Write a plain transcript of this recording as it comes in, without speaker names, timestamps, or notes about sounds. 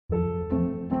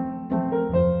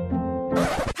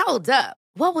Hold up.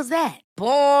 What was that?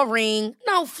 Boring.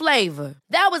 No flavor.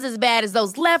 That was as bad as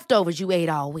those leftovers you ate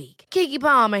all week. Keke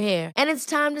Palmer here. And it's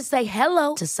time to say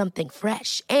hello to something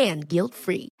fresh and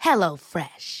guilt-free. Hello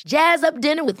Fresh. Jazz up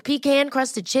dinner with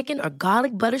pecan-crusted chicken or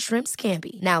garlic butter shrimp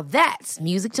scampi. Now that's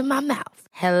music to my mouth.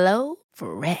 Hello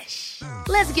Fresh.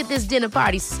 Let's get this dinner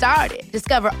party started.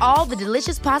 Discover all the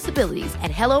delicious possibilities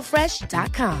at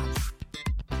hellofresh.com.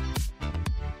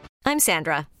 I'm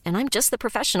Sandra, and I'm just the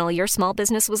professional your small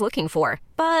business was looking for.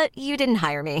 But you didn't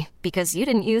hire me because you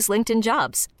didn't use LinkedIn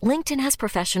Jobs. LinkedIn has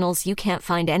professionals you can't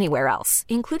find anywhere else,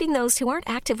 including those who aren't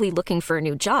actively looking for a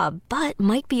new job, but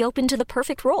might be open to the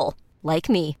perfect role, like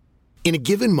me. In a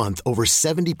given month, over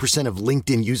 70% of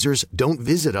LinkedIn users don't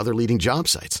visit other leading job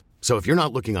sites. So if you're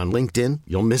not looking on LinkedIn,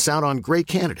 you'll miss out on great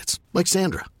candidates like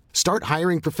Sandra. Start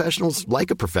hiring professionals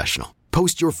like a professional.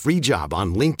 Post your free job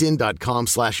on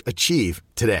linkedin.com/achieve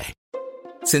today.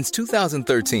 Since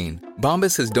 2013,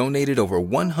 Bombas has donated over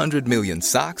 100 million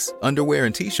socks, underwear,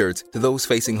 and T-shirts to those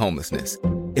facing homelessness.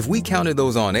 If we counted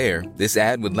those on air, this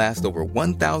ad would last over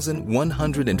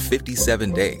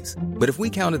 1,157 days. But if we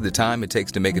counted the time it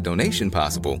takes to make a donation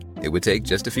possible, it would take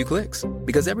just a few clicks.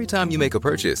 Because every time you make a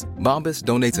purchase, Bombas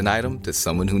donates an item to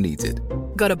someone who needs it.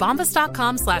 Go to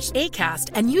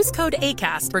bombas.com/ACAST and use code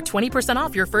ACAST for 20%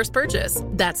 off your first purchase.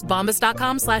 That's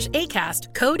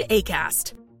bombas.com/ACAST, code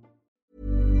ACAST.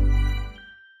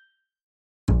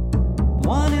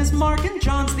 One is Mark and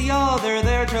John's the other.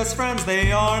 They're just friends,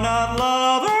 they are not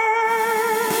lovers.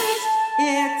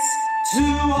 It's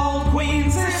two old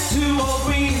queens, it's two old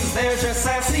queens. They're just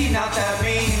sassy, not that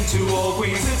mean. Two old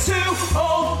queens, it's two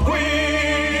old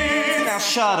queens. Now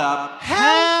shut up.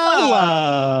 Hello.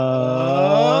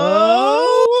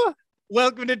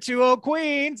 Welcome to Two Old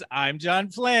Queens. I'm John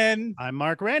Flynn. I'm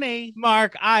Mark Rennie.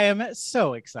 Mark, I am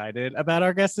so excited about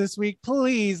our guest this week.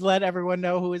 Please let everyone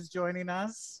know who is joining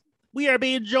us. We are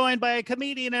being joined by a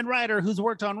comedian and writer who's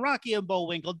worked on Rocky and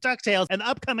Bullwinkle, DuckTales, and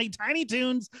upcoming Tiny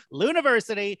Toons,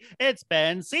 Looniversity. It's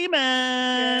Ben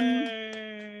Seaman.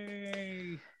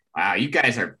 Yay. Wow, you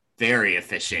guys are very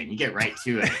efficient. You get right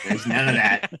to it. There's none of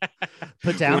that.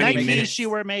 Put down that 20 minutes. quiche you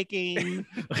were making.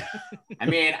 I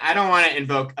mean, I don't want to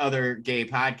invoke other gay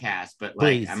podcasts, but like,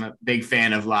 Please. I'm a big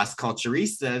fan of Las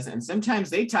Culturistas, and sometimes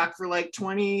they talk for like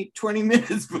 20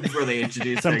 minutes before they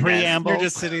introduce Some their guests. preamble. You're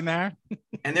just sitting there.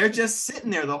 And they're just sitting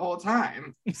there the whole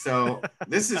time. So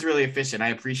this is really efficient. I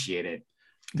appreciate it.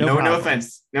 No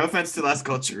offense. No offense to Las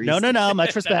Culturistas. No.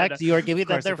 Much respect. No. You are giving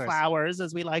them Of their course. flowers,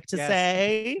 as we like to Yes.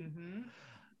 say. Mm-hmm.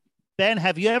 Ben,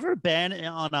 have you ever been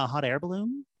on a hot air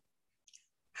balloon?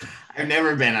 I've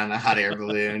never been on a hot air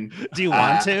balloon. Do you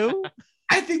want to?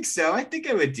 I think so. I think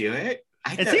I would do it.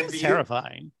 It seems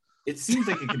terrifying. It seems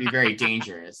like it could be very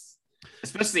dangerous,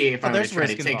 especially if I'm going there's to try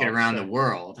to risk take it involved, around sure. the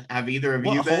world. Have either of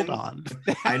Well, you been? hold on.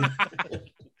 I-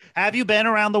 Have you been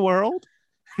around the world?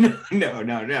 no.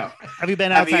 Have you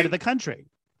been Have outside you- of the country?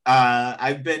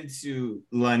 I've been to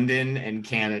London and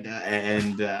Canada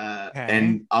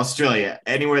and Australia.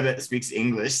 Anywhere that speaks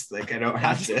English, like I don't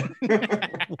have to.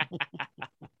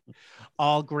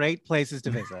 All great places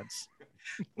to visit.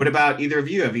 What about either of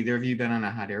you? Have either of you been on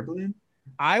a hot air balloon?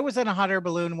 I was in a hot air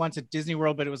balloon once at Disney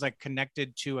World, but it was like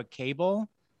connected to a cable.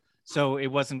 So it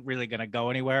wasn't really going to go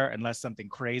anywhere unless something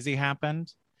crazy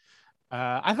happened.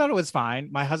 I thought it was fine.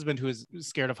 My husband, who is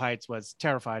scared of heights, was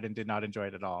terrified and did not enjoy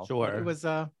it at all. Sure. But it was,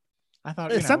 I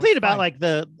thought, It's something about like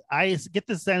I get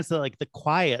the sense that like the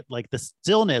quiet, like the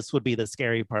stillness would be the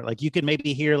scary part. Like you could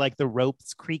maybe hear like the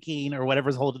ropes creaking or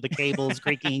whatever's holding the cables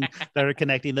creaking that are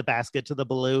connecting the basket to the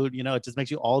balloon. You know, it just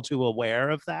makes you all too aware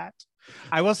of that.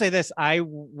 I will say this. I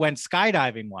went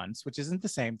skydiving once, which isn't the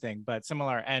same thing, but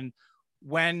similar. And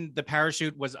when the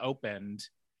parachute was opened,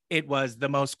 it was the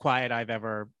most quiet I've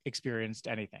ever experienced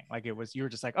anything. Like it was, you were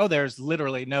just like, oh, there's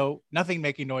literally nothing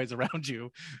making noise around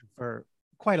you for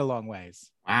quite a long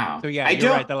ways. Wow. So yeah, you're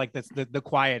right that like the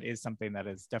quiet is something that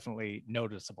is definitely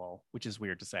noticeable, which is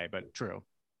weird to say, but true.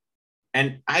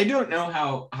 And I don't know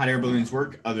how hot air balloons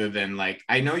work other than like,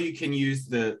 I know you can use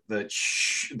the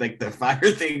like the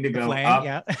fire thing to go Flame, up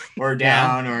yeah. or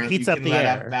down, or Heats you up can the let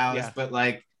air. up ballast, Yeah. but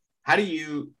like, how do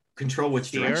you control which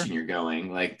Steer? direction you're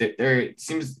going? Like it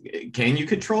seems, can you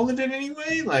control it in any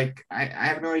way? Like I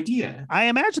have no idea. I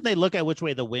imagine they look at which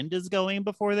way the wind is going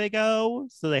before they go,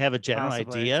 so they have a general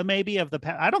Possibly. idea maybe of the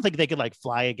I don't think they could like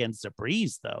fly against a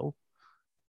breeze though.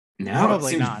 No, Probably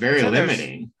it seems not. very I'm sure there's-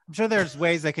 limiting. I'm sure there's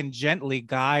ways that can gently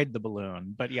guide the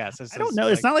balloon, but yes, I don't know.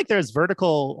 It's not like there's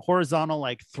vertical, horizontal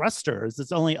like thrusters.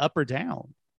 It's only up or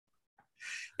down.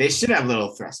 They should have little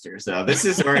thrusters though. This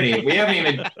is already, we haven't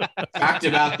even talked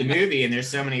about the movie, and there's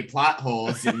so many plot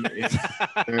holes and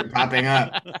they're popping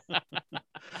up.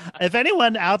 If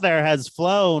anyone out there has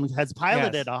piloted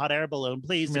Yes. a hot air balloon,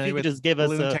 please, if Really you could with just give us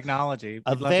balloon a technology.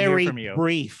 a We'd love to hear very from you.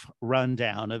 brief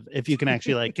rundown of if you can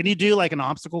actually like, can you do like an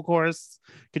obstacle course?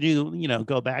 Could you,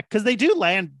 go back? Because they do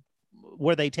land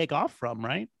where they take off from,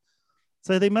 right?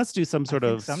 So they must do some sort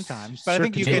of sometimes, but I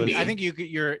think you can. circuitous- I think you could.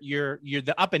 You're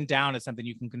the up and down is something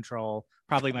you can control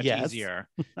probably much Yes. easier.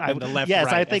 I, the left, yes,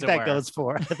 right, I as think it that were. goes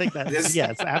for. I think that's This-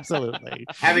 yes, absolutely.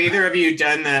 Have either of you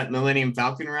done the Millennium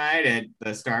Falcon ride at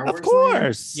the Star Wars? Of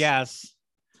course. Yes.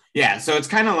 Yeah, so it's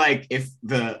kind of like if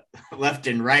the left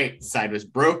and right side was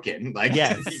broken, like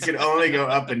Yes. you could only go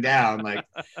up and down. Like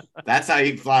that's how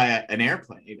you fly an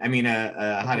airplane. I mean,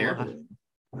 a hot air balloon.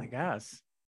 I guess.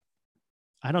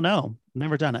 I don't know.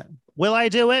 Never done it. Will I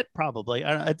do it? Probably.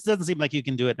 It doesn't seem like you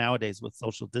can do it nowadays with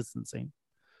social distancing.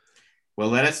 Well,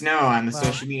 let us know on the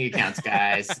social media accounts,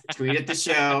 guys. Tweet at the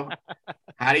show.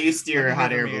 How do you steer a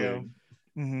hot air balloon?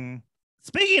 Mm-hmm.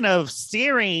 Speaking of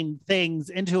steering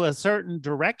things into a certain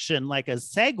direction, like a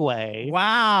segue.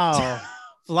 Wow.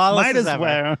 Flawless Might as as ever.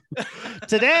 well.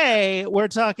 Today, we're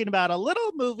talking about a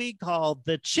little movie called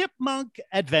The Chipmunk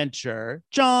Adventure.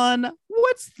 John,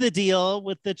 what's the deal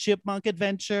with The Chipmunk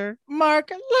Adventure? Mark,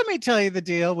 let me tell you the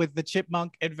deal with the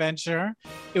Chipmunk Adventure.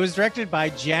 It was directed by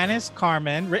Janice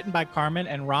Carmen, written by Carmen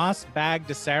and Ross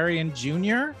Bagdasarian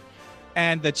Jr.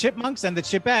 And the Chipmunks and the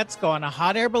Chipettes go on a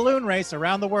hot air balloon race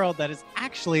around the world that is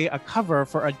actually a cover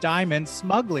for a diamond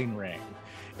smuggling ring.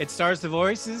 It stars the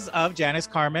voices of Janice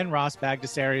Carmen, Ross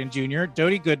Bagdasarian Jr.,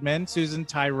 Dodie Goodman, Susan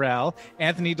Tyrell,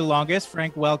 Anthony DeLongis,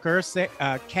 Frank Welker,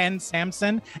 Ken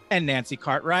Sampson, and Nancy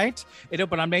Cartwright. It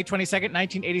opened on May 22nd,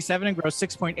 1987 and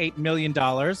grossed $6.8 million.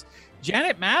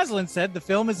 Janet Maslin said the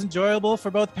film is enjoyable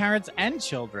for both parents and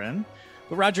children.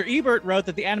 But Roger Ebert wrote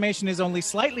that the animation is only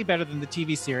slightly better than the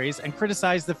TV series and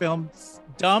criticized the film's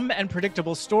dumb and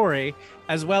predictable story,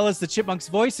 as well as the Chipmunks'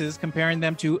 voices, comparing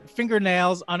them to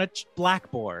fingernails on a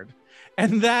blackboard.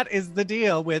 And that is the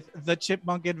deal with The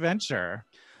Chipmunk Adventure.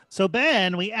 So,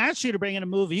 Ben, we asked you to bring in a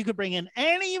movie. You could bring in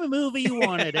any movie you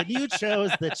wanted, and you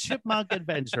chose The Chipmunk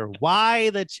Adventure. Why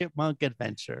The Chipmunk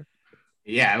Adventure?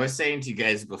 Yeah, I was saying to you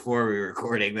guys before we were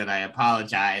recording that I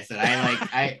apologize.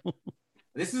 That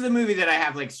this is a movie that I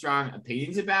have like strong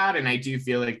opinions about, and I do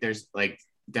feel like there's like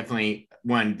definitely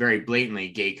one very blatantly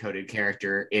gay coded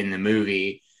character in the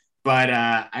movie. But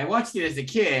I watched it as a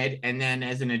kid, and then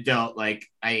as an adult, like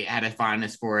I had a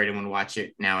fondness for it and would watch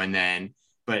it now and then.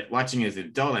 But watching it as an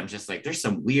adult, I'm just like, there's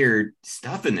some weird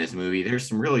stuff in this movie. There's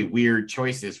some really weird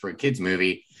choices for a kid's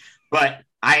movie. But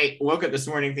I woke up this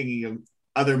morning thinking of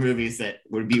other movies that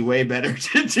would be way better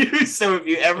to do. So if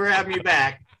you ever have me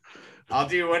back, I'll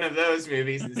do one of those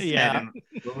movies instead. Yeah. And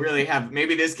we'll really have,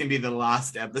 maybe this can be the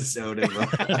lost episode of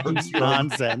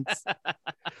Nonsense.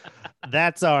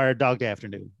 That's our Dog Day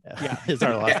Afternoon. Yeah. Is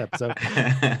our last episode.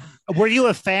 Were you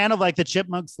a fan of like the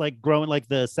Chipmunks, like growing like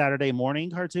the Saturday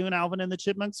morning cartoon Alvin and the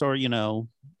Chipmunks, or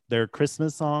their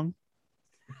Christmas song?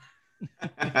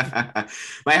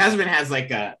 My husband has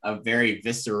like a very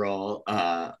visceral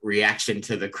reaction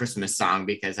to the Christmas song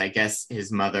because I guess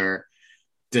his mother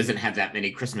doesn't have that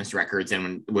many Christmas records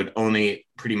and would only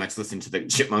pretty much listen to the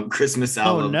Chipmunk Christmas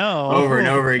album over and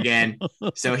over again.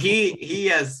 So he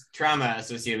has trauma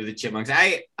associated with the Chipmunks.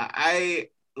 I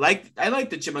like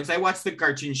the Chipmunks. I watched the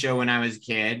cartoon show when I was a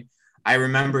kid. I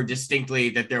remember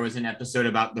distinctly that there was an episode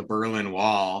about the Berlin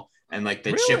Wall and like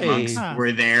the Chipmunks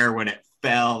were there when it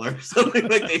fell or something.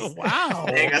 Like they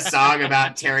sang a song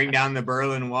about tearing down the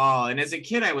Berlin Wall. And as a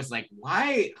kid, I was like,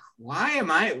 why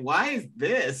is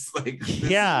this? Like, this is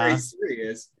very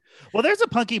serious. Well, there's a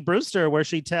Punky Brewster where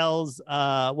she tells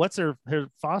what's her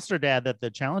foster dad that the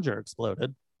Challenger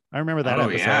exploded. I remember that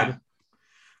episode. Yeah.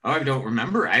 Oh, I don't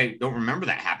remember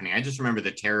that happening. I just remember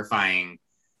the terrifying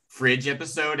fridge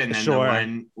episode and then the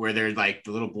one where they're like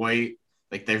the little boy.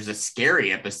 Like there's a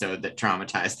scary episode that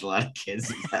traumatized a lot of kids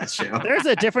in that show. There's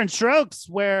a Different Strokes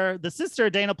where the sister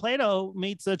Dana Plato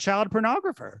meets a child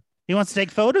pornographer. He wants to take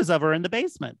photos of her in the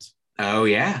basement. Oh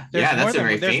yeah. That's a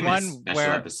very famous special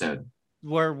episode.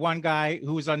 Where one guy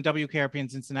who was on WKRP in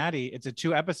Cincinnati, it's a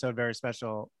 2-episode very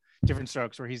special Different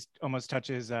Strokes where he's almost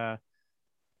touches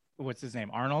what's his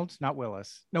name? Arnold? Not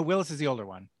Willis. No, Willis is the older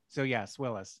one. So yes,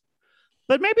 Willis.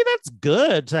 But maybe that's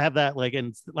good to have that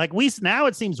now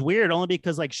it seems weird only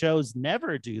because like shows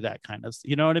never do that kind of,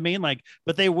 you know what I mean? Like,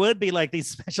 but they would be like these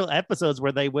special episodes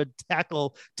where they would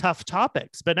tackle tough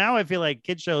topics. But now I feel like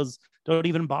kid shows don't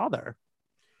even bother.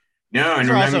 No, and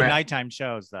they're also nighttime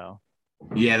shows though.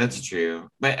 Yeah, that's true.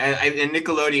 But and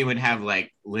Nickelodeon would have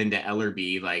like Linda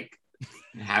Ellerby like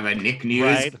have a Nick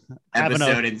News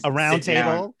episode and a round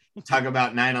table. Talk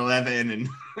about 9/11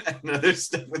 and other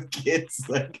stuff with kids.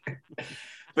 Like,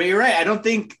 But you're right. I don't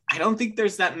think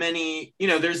there's that many,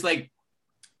 there's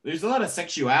a lot of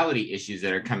sexuality issues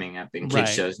that are coming up in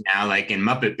kids shows now. Like in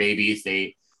Muppet Babies,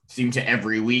 they seem to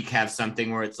every week have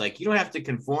something where it's like, you don't have to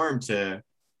conform to,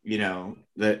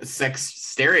 the sex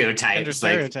stereotypes. Gender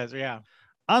stereotypes, yeah.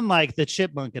 Unlike the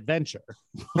Chipmunk Adventure,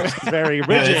 which is very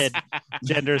rigid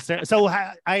gender. So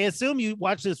I assume you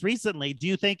watched this recently. Do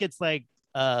you think it's like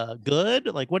good?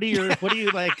 Like, what do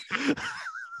you like?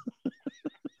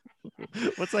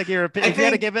 What's like your opinion? If you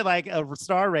had to give it like a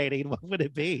star rating, what would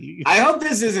it be? I hope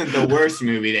this isn't the worst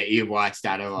movie that you've watched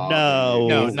out of all.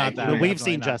 No, not that. We've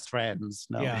seen not. Just Friends.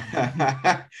 No.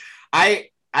 Yeah. I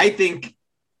think,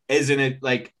 isn't it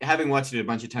like having watched it a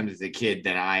bunch of times as a kid,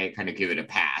 that I kind of give it a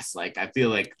pass. Like I feel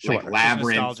like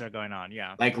Labyrinth nostalgia going on.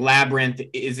 Yeah. Like Labyrinth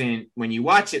isn't, when you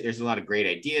watch it, there's a lot of great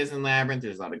ideas in Labyrinth.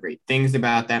 There's a lot of great things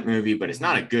about that movie, but it's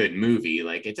not a good movie.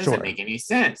 Like it doesn't make any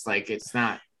sense. Like it's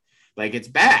not. Like it's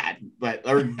bad, but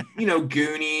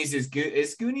Goonies is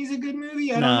Goonies a good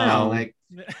movie? I don't know. Like,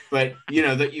 but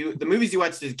the movies you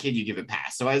watched as a kid, you give a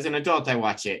pass. So as an adult, I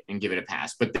watch it and give it a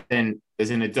pass. But then as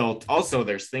an adult, also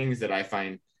there's things that I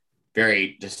find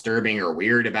very disturbing or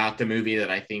weird about the movie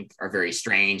that I think are very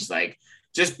strange. Like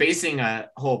just basing a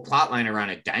whole plot line around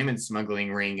a diamond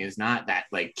smuggling ring is not that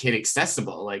like kid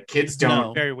accessible. Like kids don't.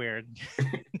 No, very weird.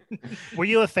 Were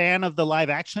you a fan of the live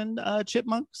action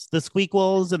Chipmunks, the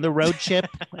Squeakquels and the Road Chip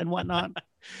and whatnot?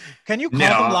 Can you call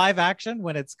them live action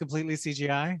when it's completely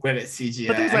CGI? When it's CGI,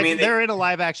 but they're in a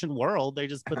live action world. They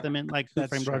just put them in like Who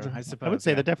Framed Roger. I suppose. I would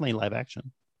say they're definitely live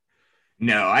action.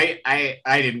 No, I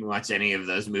didn't watch any of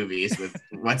those movies with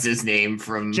what's his name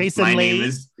from Jason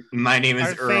Lee. My name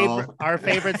is Earl. Our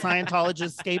favorite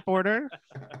Scientologist skateboarder.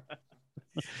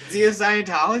 Is he a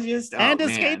Scientologist? And a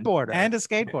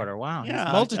skateboarder. Wow.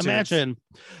 Yeah, multitudes. Imagine.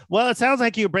 Well, it sounds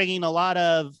like you're bringing a lot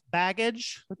of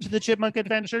baggage to the Chipmunk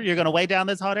Adventure. You're going to weigh down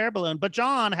this hot air balloon. But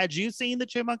John, had you seen the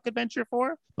Chipmunk Adventure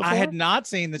before? I had not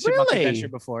seen the Chipmunk Adventure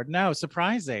before. No,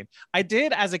 surprising. I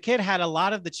did, as a kid, had a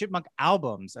lot of the Chipmunk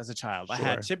albums as a child. Sure. I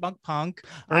had Chipmunk Punk,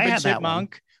 Urban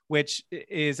Chipmunk, which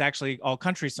is actually all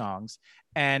country songs,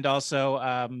 and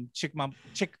also Chipmunk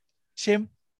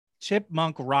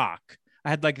Rock. I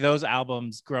had like those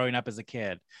albums growing up as a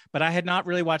kid, but I had not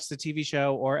really watched the TV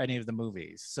show or any of the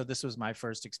movies. So this was my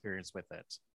first experience with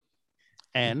it.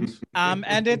 And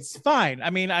it's fine. I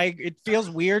mean, it feels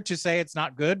weird to say it's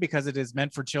not good because it is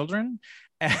meant for children.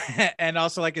 And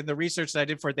also like in the research that I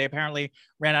did for it, they apparently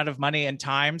ran out of money and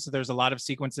time. So there's a lot of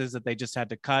sequences that they just had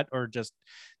to cut or just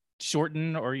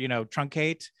shorten or,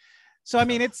 truncate. So I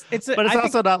mean, it's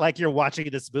also not like you're watching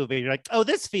this movie and you're like, oh,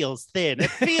 this feels thin.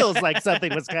 It feels like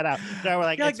something was cut out. No, we're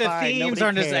like the themes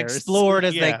aren't as explored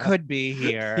as they could be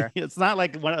here. It's not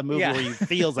like a movie where you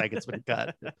feels like it's been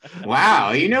cut.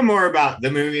 Wow, you know more about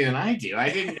the movie than I do. I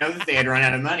didn't know that they had run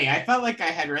out of money. I felt like I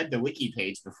had read the wiki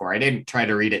page before. I didn't try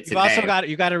to read it today. You've also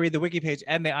got to read the wiki page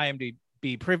and the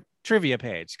IMDb trivia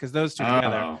page, because those two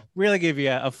together really give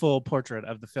you a full portrait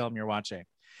of the film you're watching.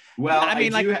 Well, I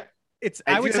mean,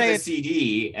 I would say it's a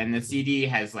CD, and the CD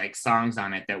has like songs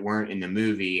on it that weren't in the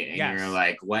movie, and you're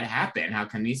like, "What happened? How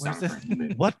come these songs weren't in the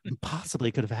movie? What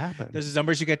possibly could have happened?" There's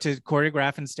numbers you get to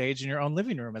choreograph and stage in your own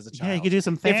living room as a child. Yeah, you could do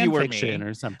some fan fiction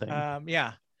or something.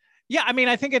 Yeah. I mean,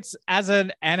 I think it's, as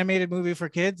an animated movie for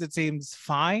kids, it seems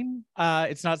fine.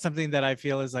 It's not something that I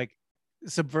feel is like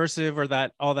subversive or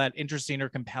that all that interesting or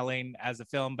compelling as a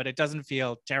film, but it doesn't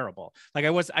feel terrible. Like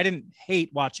I didn't hate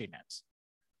watching it.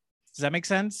 Does that make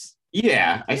sense?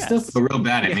 Yeah, I still feel real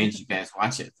bad. I made you guys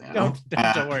watch it, though.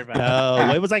 Don't worry about it.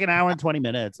 No, it was like an hour and 20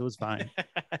 minutes. It was fine.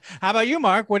 How about you,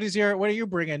 Mark? What are you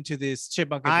bringing to this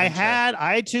Chipmunk Adventure?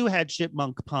 I too had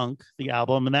Chipmunk Punk, the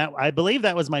album, and that I believe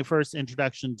that was my first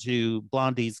introduction to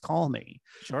Blondie's "Call Me."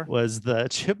 Sure, was the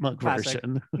Chipmunk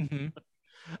version. Mm-hmm.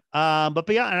 But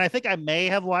beyond, and I think I may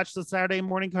have watched the Saturday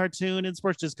morning cartoon in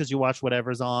sports just because you watch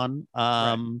whatever's on.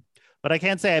 But I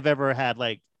can't say I've ever had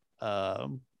like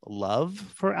love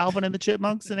for Alvin and the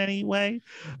Chipmunks in any way.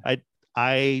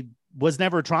 I was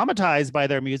never traumatized by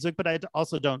their music, but I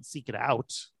also don't seek it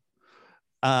out.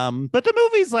 But the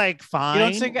movie's like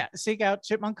fine. You don't seek out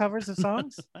Chipmunk covers of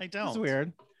songs? I don't. It's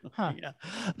weird. Huh. Yeah.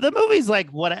 The movie's like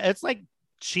it's like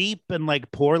cheap and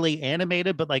like poorly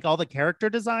animated, but like all the character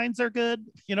designs are good.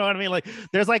 You know what I mean? Like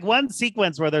there's like one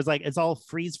sequence where there's like it's all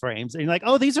freeze frames and you're like,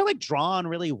 oh, these are like drawn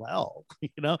really well,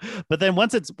 but then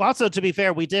once it's also, to be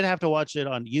fair, we did have to watch it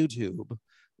on YouTube,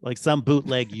 like some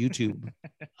bootleg YouTube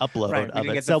upload of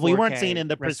it, so we weren't seeing in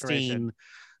the pristine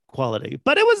quality,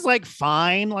 but it was like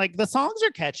fine. Like the songs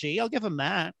are catchy, I'll give them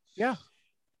that. Yeah,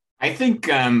 I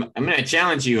think I'm gonna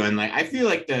challenge you, and like I feel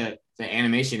like the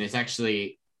animation is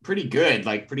actually pretty good,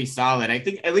 like pretty solid. I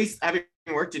think, at least having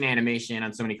worked in animation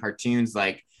on so many cartoons.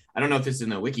 Like, I don't know if this is in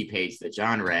the wiki page that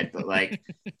John read, but like,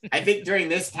 I think during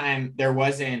this time, there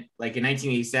wasn't, like in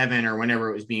 1987 or whenever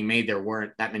it was being made, there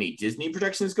weren't that many Disney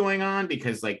productions going on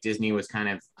because like Disney was kind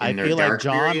of I feel like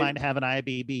John might have an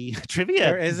IBB trivia.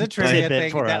 There is a trivia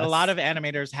thing that us. a lot of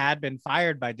animators had been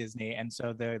fired by Disney, and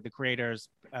so the creators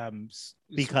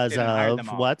because didn't hire of them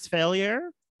all. what's failure?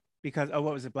 Because what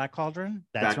was it, Black Cauldron?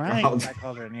 That's Black right. Cauldron. Black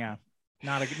Cauldron, yeah.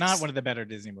 Not one of the better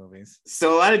Disney movies.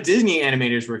 So a lot of Disney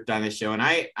animators worked on this show, and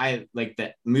I like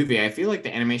the movie. I feel like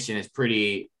the animation is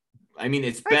pretty. I mean,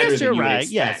 it's better than you would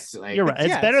expect. Yes, like, you're right.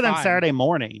 It's better than fine. Saturday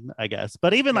Morning, I guess.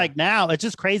 But even like now, it's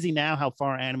just crazy now how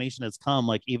far animation has come.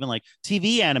 Like even like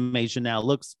TV animation now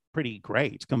looks pretty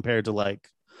great compared to like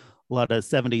a lot of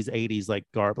 70s, 80s like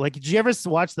garb. Like, did you ever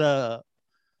watch the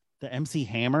MC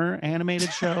Hammer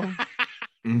animated show?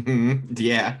 Mm-hmm.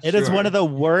 Yeah, it is one of the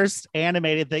worst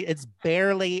animated things. It's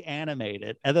barely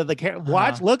animated, and then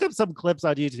look up some clips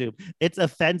on YouTube. It's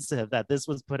offensive that this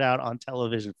was put out on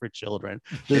television for children.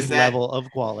 This level of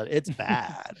quality, it's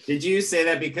bad. Did you say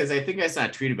that because I think I saw a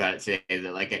tweet about it today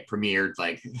that like it premiered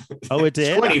like it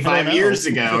did 25 years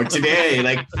ago today.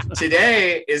 Like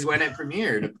today is when it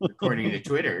premiered according to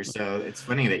Twitter. So it's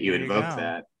funny that you invoked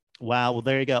that. Wow. Well,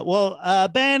 there you go. Well,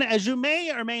 Ben, as you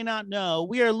may or may not know,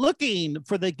 we are looking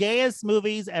for the gayest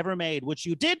movies ever made, which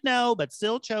you did know, but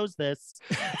still chose this.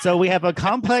 So we have a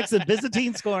complex and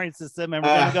Byzantine scoring system, and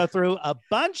we're going to go through a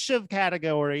bunch of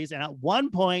categories. And at one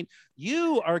point,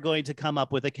 you are going to come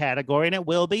up with a category, and it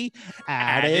will be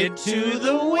added to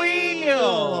the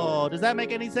wheel. Does that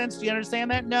make any sense? Do you understand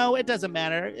that? No, it doesn't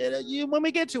matter. When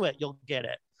we get to it, you'll get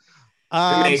it.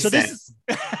 It makes sense. This is,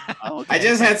 I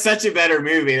just had such a better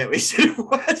movie that we should have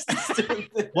watched.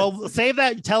 Well, save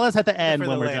that. Tell us at the end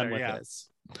when we're done with this.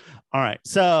 All right.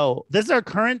 So this is our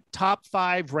current top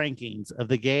 5 rankings of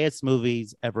the gayest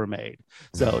movies ever made.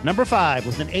 So number 5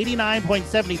 with an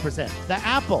 89.70%, The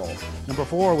Apple. Number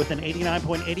 4 with an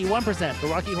 89.81%, The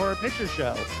Rocky Horror Picture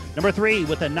Show. Number 3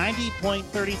 with a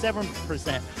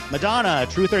 90.37%, Madonna,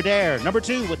 Truth or Dare. Number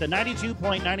 2 with a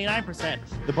 92.99%,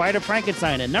 The Bride of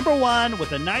Frankenstein. And number 1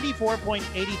 with a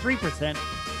 94.83%,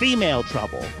 Female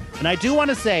Trouble. And I do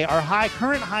want to say our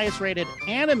current highest rated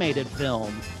animated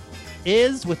film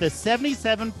is with a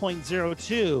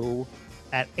 77.02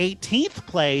 at 18th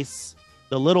place,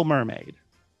 The Little Mermaid.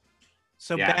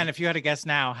 So Ben, if you had to guess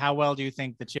now, how well do you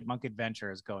think the Chipmunk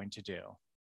Adventure is going to do?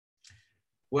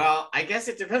 Well, I guess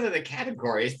it depends on the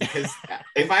categories, because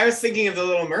if I was thinking of The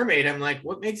Little Mermaid, I'm like,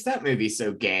 what makes that movie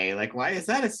so gay? Like, why is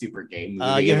that a super gay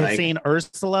movie? You haven't seen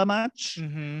Ursula much?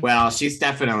 Mm-hmm. Well, she's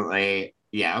definitely...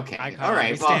 Yeah, okay. All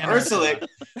right. Well,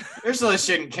 Ursula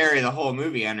shouldn't carry the whole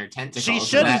movie on her tentacles. She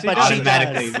shouldn't, but she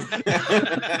does.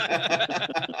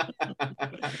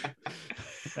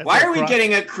 Why are we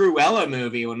getting a Cruella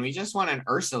movie when we just want an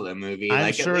Ursula movie?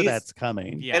 I'm sure that's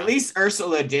coming. At least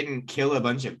Ursula didn't kill a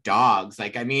bunch of dogs.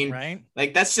 Like, I mean, right?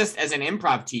 Like, that's just, as an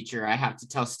improv teacher, I have to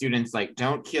tell students, like,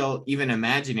 don't kill even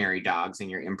imaginary dogs in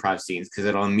your improv scenes, because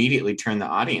it'll immediately turn the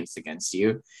audience against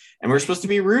you. And we're supposed to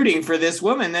be rooting for this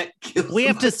woman that kills. We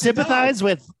have to sympathize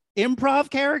with improv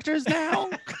characters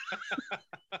now.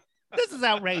 This is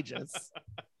outrageous.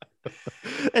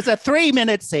 It's a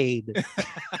 3-minute scene.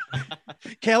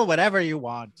 Kill whatever you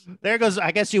want. There goes.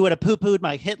 I guess you would have poo-pooed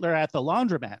my Hitler at the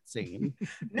laundromat scene.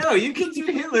 No, you can do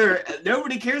Hitler.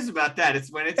 Nobody cares about that.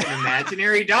 It's when it's an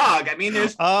imaginary dog. I mean,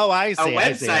 there's I see, a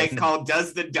website called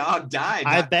 "Does the Dog Die?"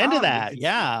 I've been to that.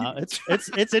 Yeah,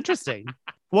 it's interesting.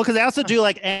 Well, because they also do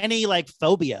like any like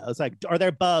phobia. It's like, are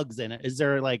there bugs in it? Is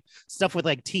there like stuff with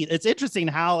like teeth? It's interesting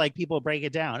how like people break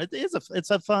it down.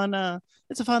 It's a fun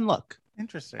look.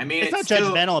 Interesting. I mean, it's not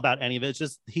judgmental about any of it. It's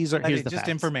just here's the just facts.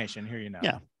 information. Here, you know.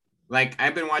 Yeah. Like,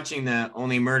 I've been watching the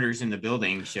Only Murders in the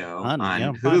Building show on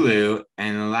Fun. Hulu,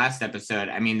 and the last episode,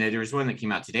 I mean, there was one that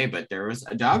came out today, but there was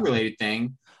a dog related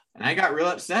thing, and I got real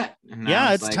upset. And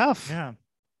yeah, it's like, tough. Yeah.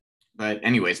 But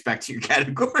anyways, back to your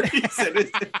categories.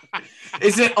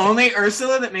 Is it only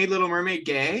Ursula that made Little Mermaid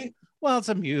gay? Well, it's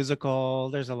a musical.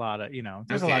 There's a lot of,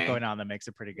 there's a lot going on that makes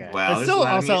it pretty gay. Well, it's still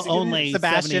also only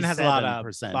Sebastian has a lot of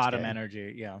bottom gay.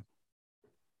 energy. Yeah.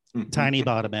 Tiny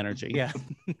bottom energy. Yeah.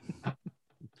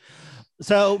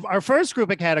 So our first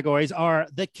group of categories are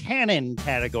the canon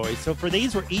categories. So for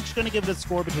these, we're each going to give it a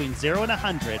score between 0 and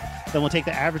 100. Then we'll take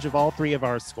the average of all 3 of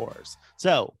our scores.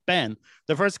 So Ben,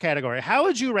 the first category, how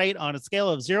would you rate on a scale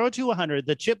of 0 to 100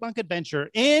 the Chipmunk Adventure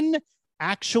in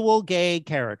actual gay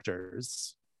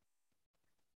characters?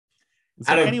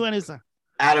 Anyone who's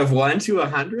out of 1 to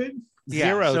 100?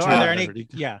 0 to 100.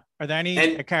 Are there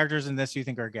any characters in this you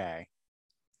think are gay?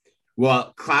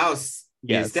 Well, Klaus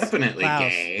He's definitely Klaus.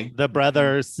 gay. The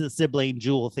brother sibling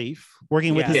jewel thief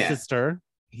working with his Yeah. sister.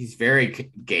 He's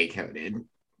very gay coded.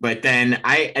 But then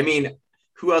I mean,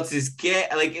 who else is gay?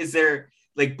 Like, is there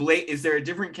is there a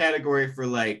different category for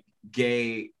like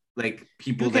gay, like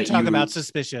people You can that talk you about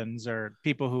suspicions or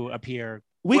people who appear.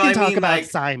 We Well, can I talk mean, about like-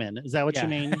 Simon. Is that what Yeah. you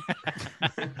mean?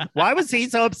 Why was he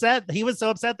so upset? He was so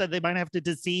upset that they might have to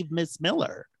deceive Miss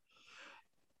Miller.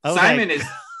 Okay, Simon is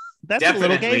that's a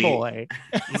little gay definitely- boy.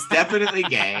 he's definitely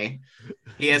gay.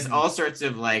 He has all sorts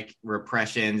of like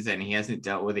repressions and he hasn't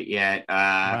dealt with it yet.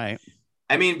 Right.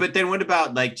 I mean, but then what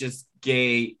about like just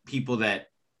gay people that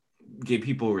gay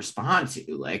people respond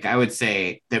to? Like, I would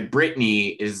say that Brittany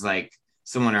is like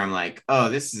someone where I'm like, oh,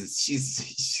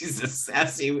 she's a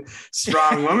sassy,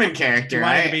 strong woman character. You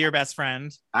want her to be your best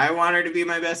friend. I want her to be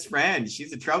my best friend.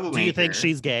 She's a troublemaker. Do you think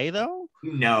she's gay though?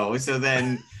 No. So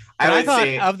then But I I would thought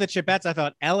say of the Chipettes, I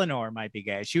thought Eleanor might be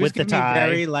gay. She was With the giving me tie.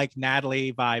 very like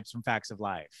Natalie vibes from Facts of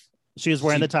Life. She was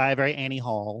wearing She- the tie, very Annie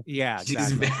Hall. Yeah, she's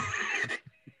exactly.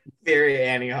 very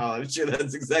Annie Hall. I'm sure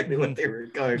that's exactly what they were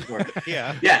going for.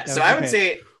 Yeah. Yeah, That so was I would okay.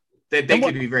 say that they And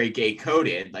what- could be very gay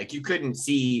coded. Like you couldn't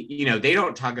see, they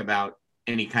don't talk about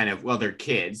any kind of, well, they're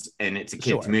kids and it's a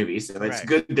kids Sure. movie, so it's Right.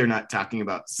 good they're not talking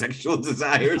about sexual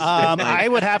desires. I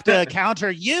would have to counter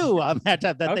you on that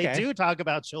they Okay. do talk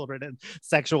about children and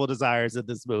sexual desires in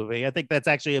this movie. I think that's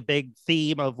actually a big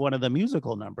theme of one of the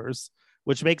musical numbers,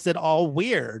 which makes it all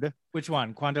weird. Which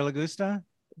one? Quando La Gusta?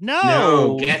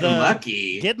 no, getting the-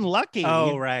 lucky. Getting lucky.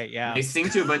 Oh, right. Yeah. They sing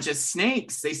to a bunch of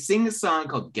snakes. They sing a song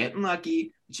called "Getting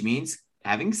Lucky," which means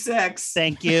having sex.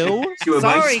 Thank you. To a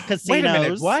Sorry, bunch- casinos. Wait a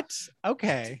minute. What?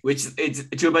 Okay. Which it's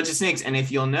to a bunch of snakes. And if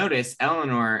you'll notice,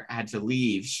 Eleanor had to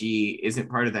leave. She isn't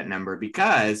part of that number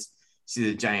because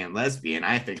she's a giant lesbian.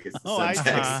 I think is the Oh, I see.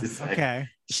 subtext. It's like, Okay.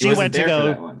 She wasn't went to there for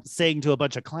that go one. sing to a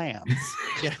bunch of clams.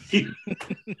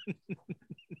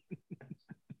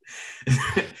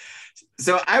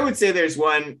 So I would say there's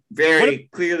one very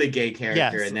clearly gay character,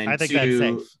 Yes, and then I think that's two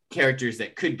safe. characters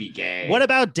that could be gay. What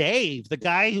about Dave, the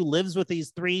guy who lives with these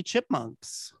three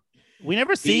chipmunks? We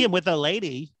never see He- him with a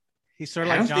lady. He's sort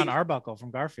of I like don't John think- Arbuckle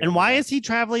from Garfield. And why is he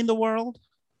traveling the world?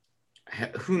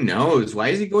 Who knows? Why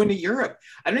is he going to Europe?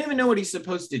 I don't even know what he's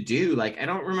supposed to do. Like, I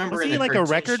don't remember. Was in he the like a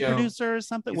cartoon record show. producer or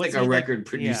something? He's Was like he a record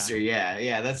producer.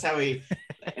 Yeah. That's how he.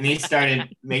 And he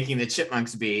started making the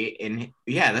Chipmunks be. And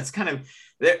yeah, that's kind of.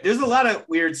 There's a lot of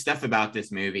weird stuff about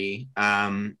this movie.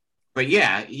 But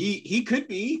yeah, he could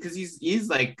be because he's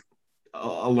like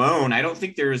alone. I don't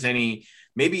think there's any.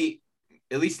 Maybe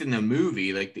at least in the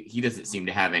movie, like he doesn't seem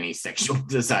to have any sexual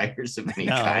desires of any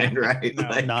No. kind, right? No.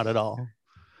 Like, Not at all.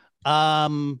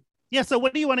 Yeah, so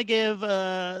what do you want to give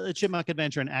the Chipmunk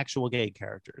Adventure and actual gay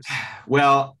characters?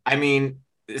 well, I mean,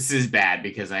 this is bad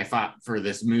because I fought for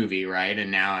this movie, right?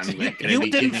 And now I'm like, gonna You be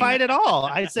didn't giving- fight at all.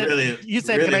 I said Really- you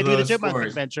said, really can I do the low Chipmunk scores.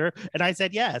 Adventure? And I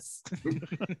said yes.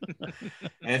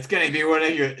 And it's going to be one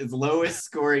of your lowest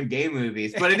scoring gay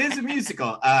movies, but it is a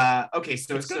musical. Okay,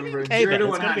 so It's gonna from be okay, 0 to Ben.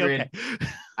 It's gonna be 100, okay.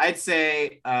 I'd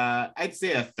say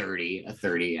a 30.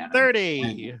 Yeah.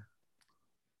 30.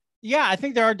 Yeah, I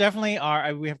think there are definitely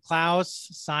are. We have Klaus,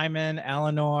 Simon,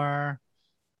 Eleanor,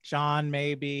 John,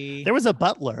 maybe. There was a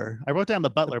butler. I wrote down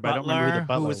the butler, but I don't remember who the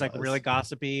butler who was like really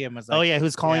gossipy and was like, Oh yeah,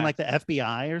 who's calling yeah. like the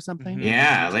FBI or something? Mhm.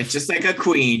 Yeah, like just like a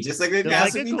queen, just like a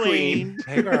Just like a gossipy queen.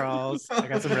 Hey girls, I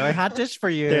got some really hot dish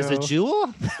for you. There's a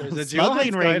jewel. There's a jewel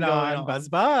Smuggling heist ring going on. Buzz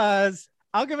buzz.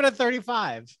 I'll give it a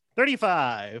 35.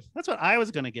 35. That's what I was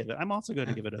going to give it. I'm also going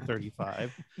to give it a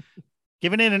 35.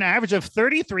 Giving it an average of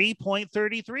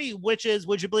 33.33, which is,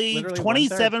 would you believe, Literally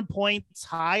 27 points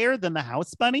higher than the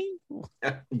House Bunny?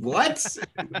 What?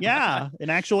 Yeah, in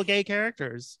actual gay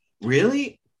characters.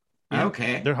 Really? Yeah.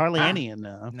 Okay. There are hardly Wow. any in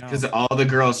there. No. Because all the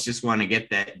girls just want to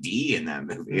get that D in that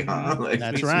movie, huh? Mhm. Like,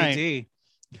 That's Sweet, right. sweet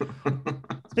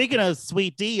D. Speaking of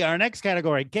Sweet D, our next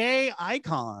category, gay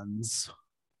icons.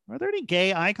 Are there any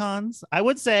gay icons? I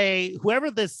would say whoever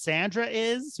this Sandra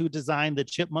is, who designed the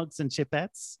Chipmunks and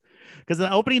Chipettes, because in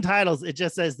the opening titles, it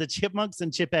just says the Chipmunks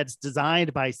and Chipettes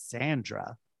designed by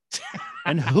Sandra.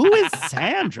 And who is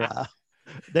Sandra?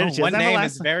 Oh, She one doesn't have a name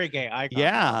last- is very gay icon.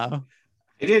 Yeah.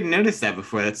 I didn't notice that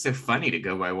before. That's so funny to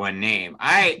go by one name.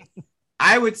 I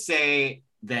would say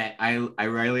that I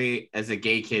really, as a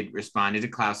gay kid, responded to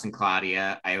Klaus and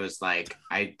Claudia. I was like,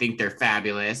 I think they're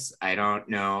fabulous. I don't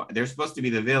know. They're supposed to be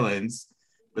the villains,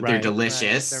 but they're Right.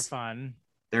 delicious. Right, they're fun.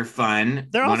 They're fun.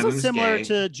 They're One of also them's similar gay.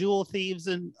 to Jewel Thieves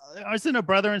and isn't a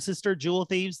brother and sister Jewel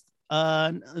Thieves?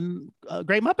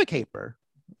 Great Muppet Caper.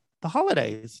 The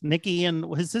Holidays. Nikki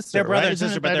and his sister. They're brother right? and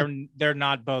sister, but they're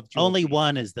not both. jewel only thieves.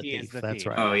 one is the He thief. is the That's thief.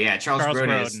 right. Oh yeah, Charles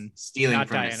Grodin is Grodin, stealing not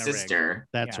from his Diana Rigg. sister,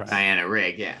 That's Yes. right. Diana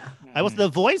Rigg. Yeah. I was the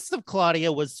voice of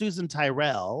Claudia was Susan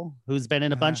Tyrell, who's been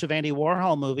in a bunch of Andy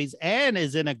Warhol movies and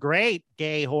is in a great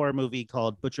gay horror movie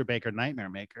called Butcher Baker Nightmare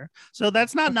Maker. So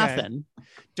that's not nothing.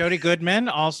 Jodie Goodman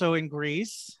also in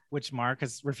Grease, which Mark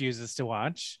refuses to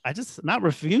watch. I just not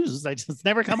refused. I just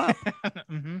never come up.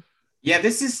 Mm-hmm. Yeah,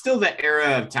 this is still the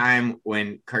era of time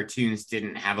when cartoons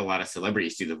didn't have a lot of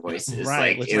celebrities do the voices.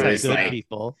 Right. Like Let's it have was good like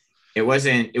people. it was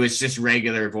just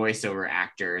regular voiceover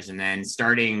actors, and then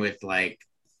starting with like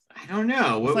I don't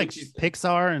know It's what like would you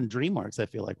Pixar and DreamWorks, I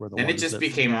feel like were the and ones it just that-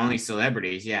 became only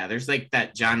celebrities. Yeah, there's like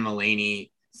that John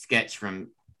Mulaney sketch from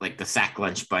like the Sack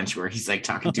Lunch Bunch where he's like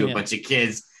talking to a Yeah. bunch of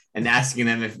kids and asking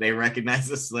them if they recognize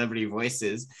the celebrity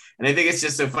voices. And I think it's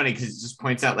just so funny because it just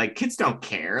points out like kids don't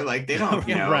care. Like they don't,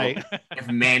 you know, Right. if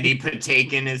Mandy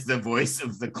Patinkin is the voice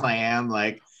of the clam,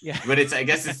 like, Yeah. but I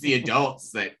guess it's the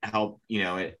adults that help, you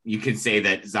know, you could say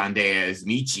that Zendaya is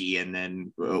Michi and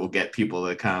then we'll get people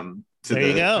to come to There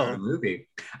you go. the movie.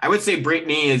 I would say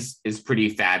Brittany is pretty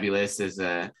fabulous as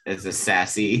a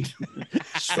sassy,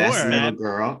 sassy little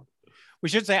girl. We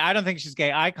should say I don't think she's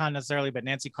gay icon necessarily, but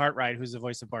Nancy Cartwright, who's the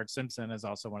voice of Bart Simpson, is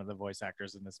also one of the voice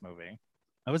actors in this movie.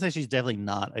 I would say she's definitely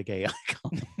not a gay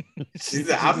icon. She's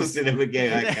the opposite of a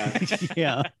gay icon.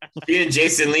 Yeah. She and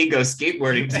Jason Lee go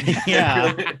skateboarding together.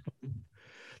 Yeah. There's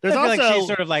I feel also like she's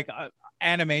sort of like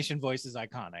animation voice is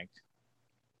iconic.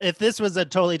 if this was a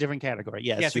totally different category,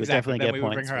 yes, she would exactly. definitely Then get we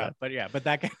would points. bring her for up. But yeah, but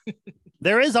that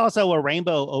There is also a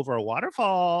rainbow over a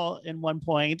waterfall in one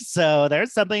point. So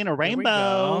there's something in a There we rainbow.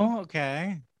 go.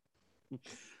 Okay.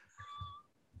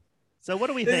 So what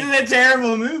do we This think? is a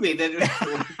terrible movie. That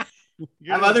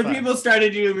You're have other fine. people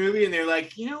started to do a movie and they're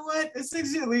like, you know what, this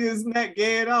actually isn't that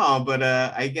gay at all. But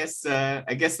I guess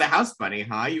the House Bunny,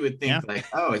 huh? You would think Yeah. like,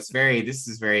 oh, this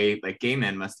is very like gay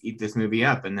men must eat this movie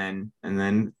up, and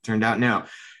then turned out no.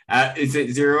 Is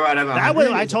it 0 out of 100? That was,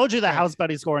 I told you the House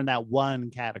Buddy score in that one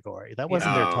category. That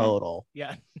wasn't their Oh. total.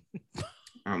 Yeah.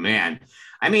 Oh man,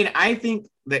 I mean, I think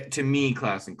that to me,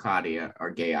 Klaus and Claudia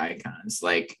are gay icons.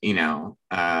 Like, you know,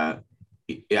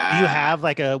 Do you have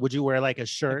like would you wear like a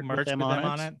shirt merch with them, with on, them it?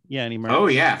 on it? Yeah, any merch? Oh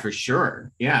yeah, for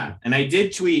sure. Yeah, and I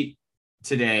did tweet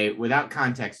today without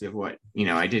context of what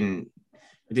I didn't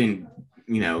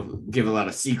give a lot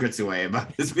of secrets away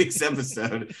about this week's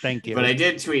episode. Thank you. But I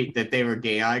did tweet that they were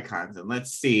gay icons, and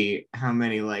let's see how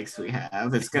many likes we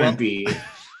have. It's gonna Well- be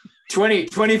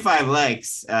 25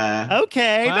 likes.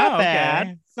 Okay, Wow, not okay.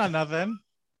 bad. It's not nothing.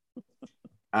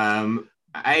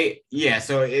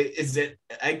 So is it?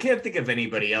 I can't think of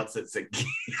anybody else that's a gay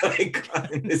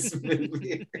icon in this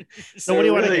movie. So what do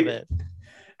you want to really, give it?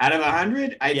 Out of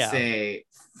 100, I'd Yeah. say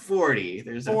 40.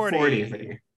 There's a 40. 40 for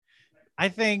you. I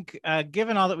think,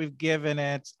 given all that we've given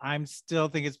it, I'm still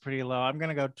think it's pretty low. I'm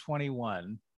gonna go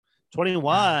 21.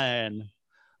 21.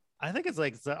 I think it's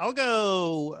like, so I'll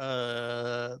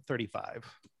go 35.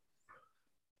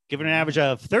 Give it an average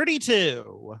of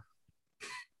 32.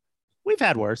 We've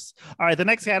had worse. All right, the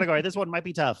next category. This one might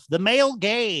be tough. The male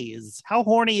gaze. How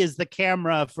horny is the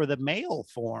camera for the male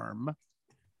form?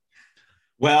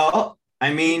 Well,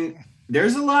 I mean,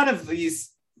 there's a lot of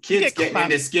these kids get getting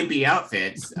clapped. into skimpy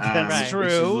outfits. That's Which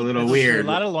is a true. little There's weird. A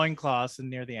lot of loincloths in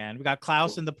near the end. We got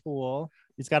Klaus in the pool.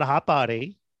 He's got a hot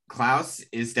body. Klaus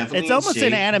is definitely. It's almost in an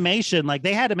shape. animation. Like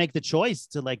they had to make the choice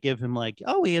to like give him like,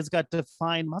 oh, he has got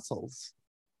defined muscles.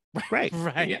 Great.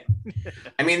 Right. Yeah.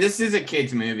 I mean, this is a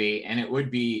kids movie, and it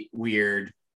would be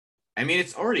weird. I mean,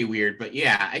 it's already weird, but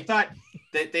yeah, I thought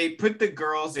that they put the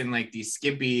girls in like these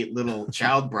skimpy little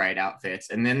child bride outfits,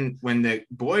 and then when the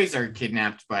boys are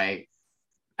kidnapped by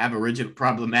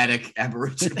problematic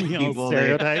Aboriginal You know, people,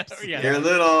 stereotypes. Yeah. they're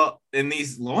little in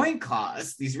these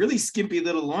loincloths, these really skimpy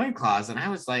little loincloths, and I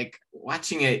was like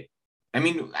watching it. I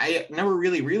mean, I never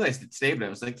really realized it today, but I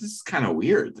was like, this is kind of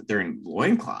weird that they're in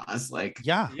loincloths. Like,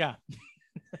 Yeah. Yeah.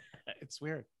 It's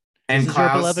weird. and This is your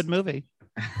Klaus, beloved movie.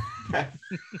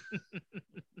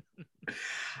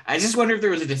 I just wonder if there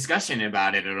was a discussion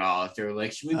about it at all. If they were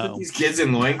like, should we put Oh. these kids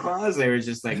in loincloths? They were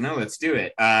just like, no, let's do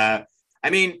it. I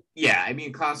mean,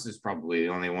 Klaus is probably the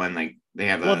only one. Like, they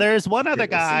have Well, there's one other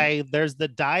good listening. guy. There's the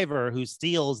diver who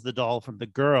steals the doll from the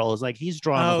girl. It's like he's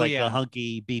drawn Oh, with like yeah. the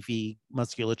hunky, beefy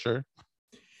musculature.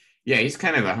 Yeah, he's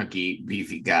kind of a hunky,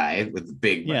 beefy guy with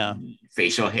big Yeah.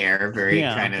 facial hair, very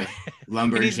Yeah. kind of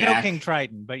But he's no lumberjack. King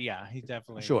Triton, but yeah, he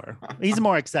definitely. Sure. He's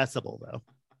more accessible though.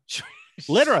 Sure.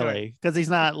 Literally, because he's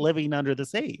not living under the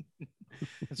sea.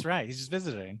 That's right. He's just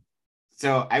visiting.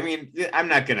 So, I mean, I'm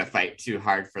not going to fight too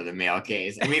hard for the male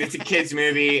gaze. I mean, it's a kid's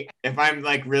movie. If I'm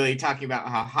like really talking about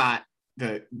how hot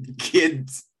the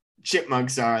kids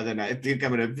chipmunks are, then I think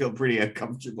I'm going to feel pretty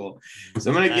uncomfortable. So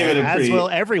I'm going to give it a as pretty... will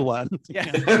everyone.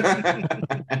 Yeah.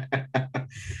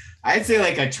 I'd say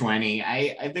like a 20.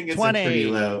 I think it's 20.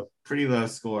 a pretty low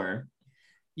score.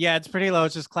 Yeah, it's pretty low.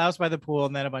 It's just Klaus by the pool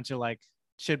and then a bunch of like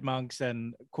chipmunks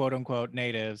and quote unquote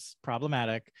natives,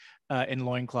 problematic, in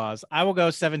loincloths. I will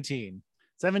go 17.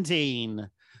 17.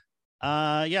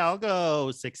 Yeah, I'll go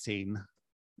 16.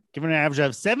 Give it an average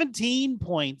of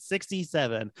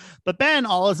 17.67. But Ben,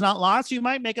 all is not lost. You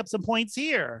might make up some points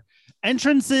here.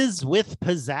 Entrances with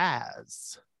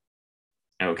pizzazz.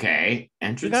 Okay. You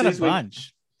Entrances got a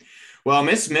bunch. Well,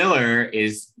 Miss Miller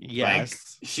is Yes. like,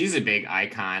 she's a big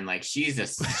icon. Like she's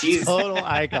Total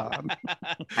icon.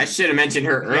 I should have mentioned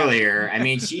her earlier. I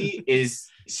mean,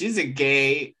 she's a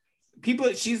gay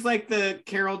she's like the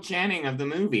Carol Channing of the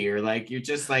movie, or like you're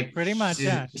just like Pretty much,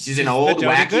 she's an old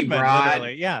wacky Goodman, broad.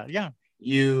 literally. Yeah.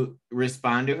 You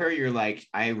respond to her, you're like,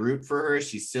 I root for her.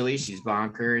 She's silly, she's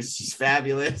bonkers, she's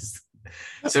fabulous.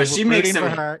 So she makes some.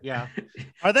 Her. Yeah.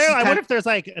 Are there? I wonder if there's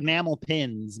like enamel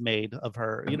pins made of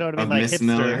her. You know what I mean? Like Miss hipster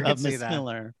Miller. of Miss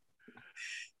Miller.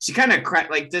 She kind of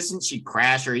doesn't she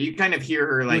crash, or you kind of hear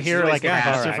her like, you hear like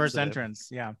That's her first entrance.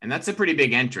 Yeah. And that's a pretty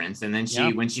big entrance. And then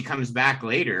when she comes back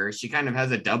later, she kind of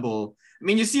has a double. I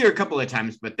mean, you see her a couple of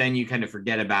times, but then you kind of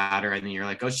forget about her, and then you're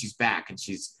like, oh, she's back, and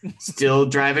she's still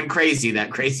driving crazy, that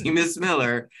crazy Miss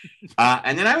Miller.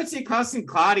 And then I would say Klaus and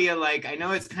Claudia, like, I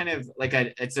know it's kind of like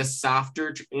it's a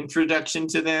softer introduction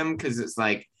to them, because it's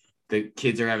like the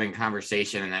kids are having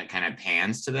conversation and that kind of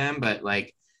pans to them, but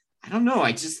like, I don't know.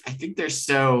 I think they're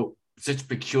such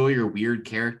peculiar, weird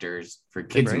characters for a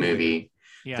kids movie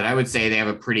that I would say they have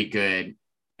a pretty good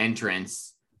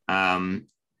entrance. And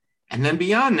then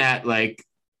beyond that, like,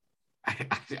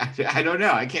 I don't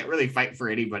know. I can't really fight for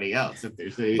anybody else. If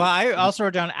there's Well, I also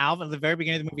wrote down Alvin at the very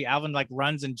beginning of the movie. Alvin like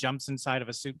runs and jumps inside of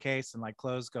a suitcase and like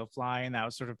clothes go flying. That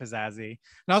was sort of pizzazzy.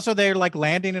 And also they're like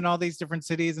landing in all these different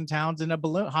cities and towns in a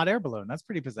hot air balloon. That's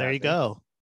pretty pizzazzy. There you go.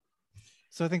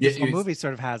 So I think this whole movie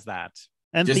sort of has that.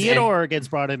 And Theodore gets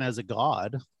brought in as a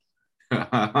god.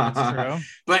 That's true.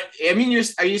 But I mean,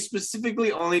 are you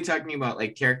specifically only talking about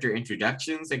like character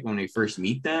introductions, like when we first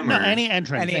meet them? No, or? any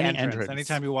entrance.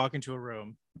 Anytime you walk into a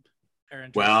room.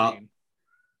 Well,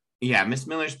 yeah, Miss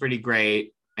Miller's pretty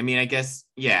great. I mean, I guess,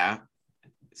 yeah,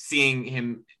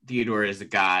 seeing Theodore as a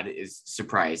god is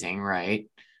surprising, right?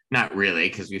 Not really,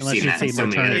 because we've seen that in so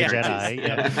many other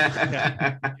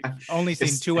Jedi. Only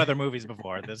seen 2 other movies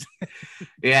before this.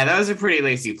 Yeah, that was a pretty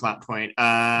lazy plot point.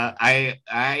 I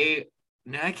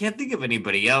can't think of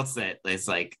anybody else that is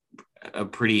like a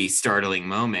pretty startling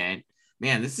moment.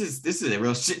 Man, this is a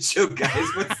real shit show, guys.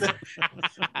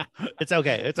 It's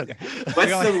okay. What's the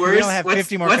worst? We only have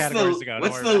 50 more categories to go.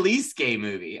 What's the least gay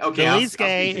movie? Okay, the least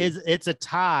gay it's a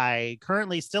tie.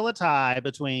 Currently, still a tie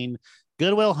between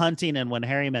Good Will Hunting and When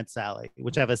Harry Met Sally,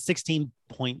 which have a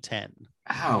 16.10.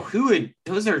 Oh,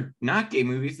 those are not gay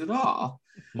movies at all.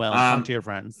 Well, talk to your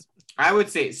friends. I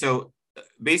would say so.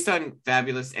 Based on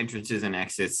fabulous entrances and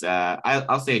exits,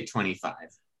 I'll say 25.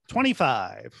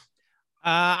 25.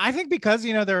 I think because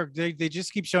they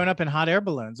just keep showing up in hot air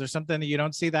balloons or something that you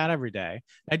don't see that every day.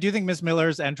 I do think Miss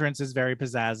Miller's entrance is very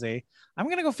pizzazzy. I'm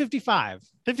gonna go 55.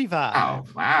 55. Oh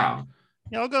wow.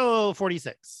 Yeah, I'll go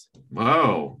 46.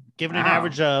 Whoa. Giving an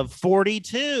average of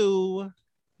 42.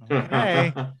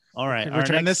 Okay. All right.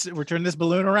 Return this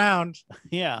balloon around.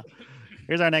 Yeah.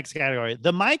 Here's our next category.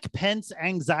 The Mike Pence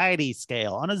anxiety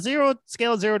scale. On a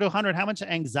scale of 0 to 100, how much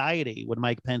anxiety would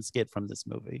Mike Pence get from this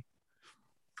movie?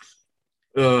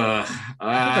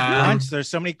 There's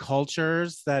so many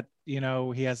cultures that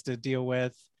he has to deal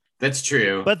with. That's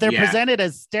true. But they're presented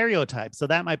as stereotypes, so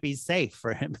that might be safe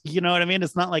for him. You know what I mean?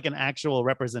 It's not like an actual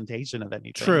representation of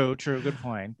anything. True. Good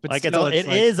point. But like still, it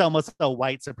is almost a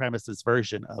white supremacist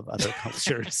version of other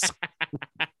cultures.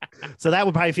 So that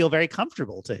would probably feel very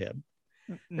comfortable to him.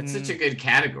 That's such a good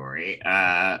category.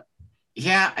 Yeah,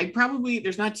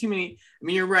 there's not too many. I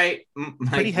mean, you're right.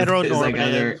 Pretty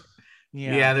heteronormative.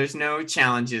 Yeah, there's no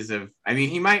challenges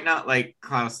he might not like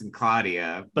Klaus and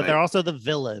Claudia, but they're also the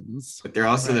villains. But they're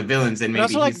also the villains, and maybe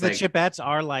also like the Chipettes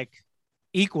are like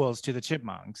equals to the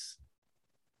Chipmunks.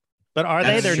 But are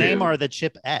they? Their name are the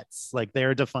Chipettes. Like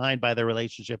they're defined by their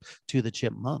relationship to the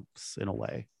Chipmunks in a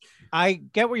way. I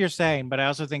get what you're saying, but I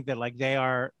also think that like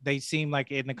they seem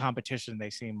like in the competition, they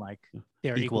seem like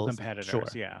they're equal competitors. Sure.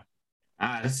 Yeah.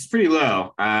 This is pretty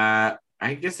low. I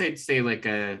guess I'd say like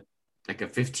a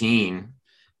 15.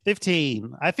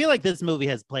 15. I feel like this movie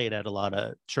has played at a lot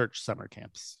of church summer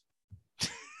camps.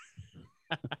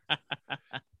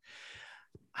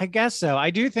 I guess so.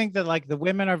 I do think that like the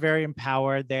women are very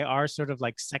empowered. They are sort of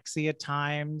like sexy at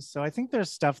times. So I think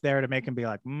there's stuff there to make him be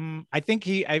like, I think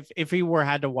if he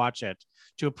had to watch it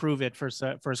to approve it for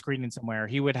a screening somewhere,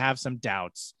 he would have some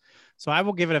doubts. So I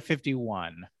will give it a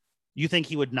 51. You think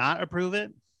he would not approve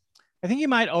it? I think he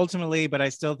might ultimately, but I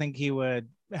still think he would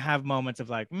have moments of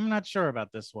like, I'm not sure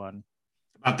about this one.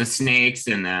 About the snakes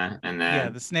and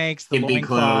the snakes, the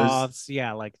loincloths,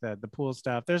 like the pool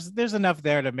stuff. There's enough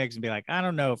there to make him be like, I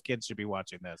don't know if kids should be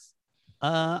watching this.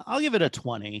 I'll give it a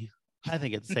 20. I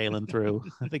think it's sailing through.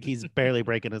 I think he's barely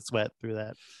breaking a sweat through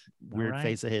that weird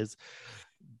face of his.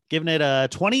 Giving it a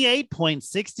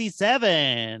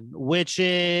 28.67, which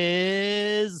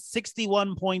is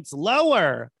 61 points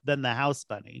lower than the House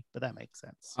Bunny, but that makes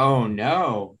sense. Oh,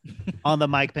 no. On the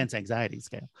Mike Pence anxiety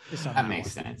scale. That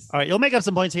makes sense. All right, you'll make up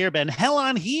some points here, Ben. Hell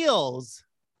on Heels.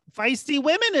 Feisty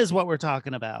women is what we're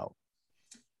talking about.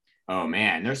 Oh,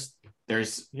 man. There's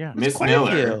Miss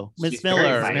Miller. Miss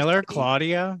Miller,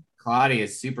 Claudia. Claudia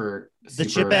is super the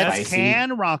Chipettes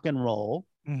can rock and roll.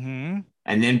 Mm-hmm.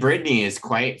 And then Brittany is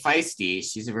quite feisty.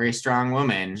 She's a very strong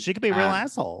woman. She could be a real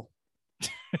asshole.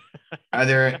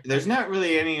 There's not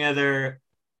really any other.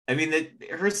 I mean,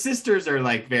 her sisters are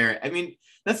like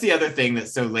that's the other thing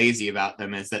that's so lazy about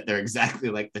them is that they're exactly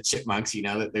like the Chipmunks. You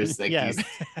know that there's like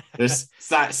there's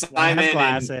Simon. One has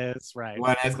glasses, right?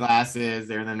 One has glasses.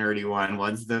 They're the nerdy one.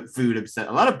 One's the food obsessed.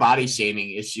 A lot of body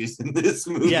shaming issues in this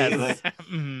movie. Yes.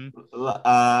 I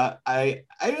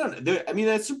don't know. I mean,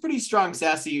 that's a pretty strong,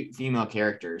 sassy female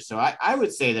character. So I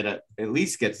would say that it at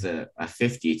least gets a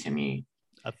 50 to me.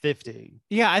 A 50.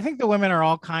 Yeah, I think the women are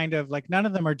all kind of like, none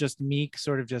of them are just meek,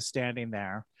 sort of just standing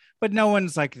there. But no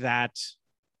one's like that.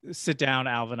 Sit down,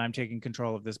 Alvin. I'm taking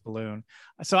control of this balloon.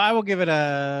 So I will give it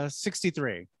a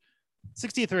 63.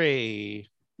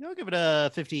 63. You'll give it a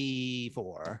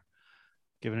 54.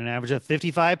 Give it an average of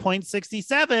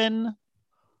 55.67. Okay.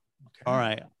 All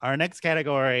right. Our next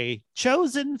category,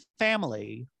 chosen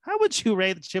family. How would you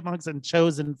rate the Chipmunks and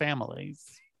chosen families?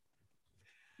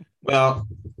 Well,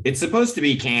 it's supposed to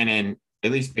be canon, at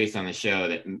least based on the show,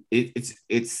 that it's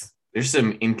there's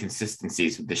some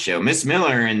inconsistencies with the show. Miss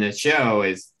Miller in the show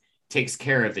takes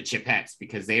care of the Chipettes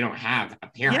because they don't have a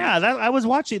parent. Yeah, I was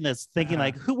watching this thinking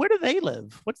where do they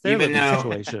live? What's their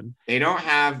situation? They don't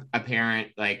have a parent.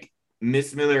 Like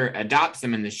Miss Miller adopts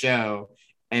them in the show,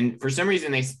 and for some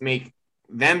reason they make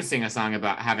them sing a song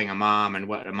about having a mom and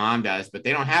what a mom does, but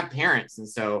they don't have parents, and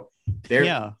so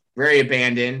they're very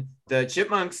abandoned. The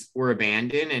Chipmunks were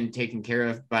abandoned and taken care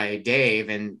of by Dave,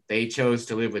 and they chose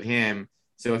to live with him.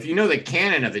 So if you know the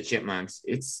canon of the Chipmunks,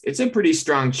 it's a pretty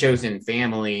strong chosen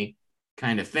family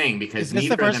kind of thing. Because is this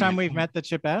the first time we've met the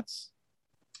Chipettes?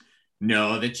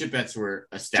 No, the Chipettes were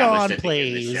established John, at the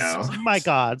end of the show. My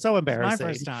God, so embarrassing.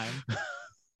 My first time.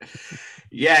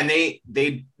 Yeah, and they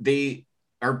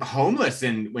are homeless,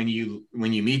 and when you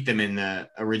meet them in the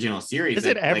original series, is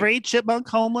it every chipmunk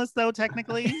homeless though?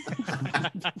 Technically,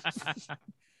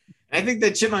 I think the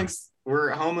Chipmunks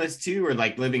were homeless too, or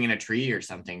like living in a tree or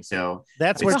something. So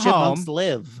that's where chipmunks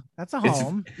live. That's a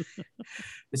home.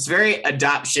 It's very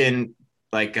adoption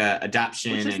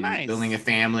and nice. Building a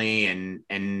family, and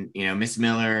Miss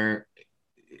Miller.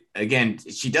 Again,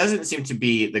 she doesn't seem to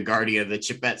be the guardian of the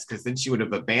Chipettes, because then she would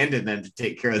have abandoned them to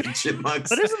take care of the Chipmunks.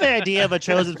 But isn't the idea of a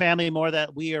chosen family more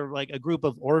that we are like a group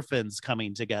of orphans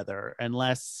coming together and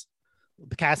less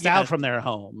cast out from their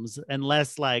homes and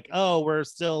less like, oh, we're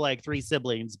still like three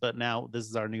siblings, but now this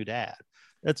is our new dad.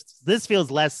 This feels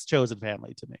less chosen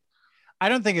family to me. I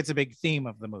don't think it's a big theme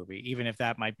of the movie, even if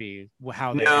that might be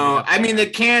how they. No, I mean the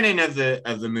canon of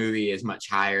the movie is much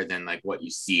higher than like what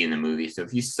you see in the movie. So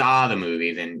if you saw the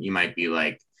movie, then you might be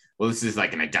like, well, this is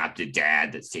like an adopted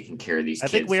dad that's taking care of these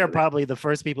kids. I think we are probably the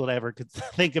first people to ever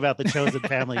think about the chosen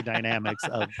family dynamics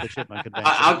of the Chipmunk Adventure.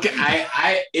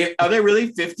 Are there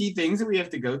really 50 things that we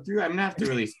have to go through? I'm gonna have to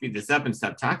really speed this up and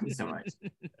stop talking so much.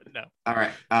 No. All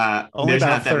right. Only there's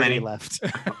about not that 30 many left.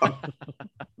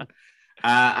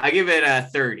 I give it a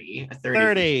 30.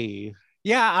 30.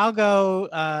 Yeah, I'll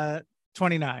go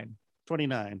 29.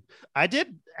 29. I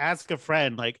did ask a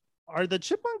friend, like, are the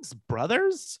Chipmunks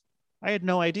brothers? I had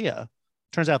no idea.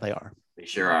 Turns out they are. They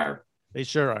sure are. They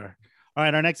sure are. All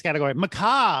right, our next category,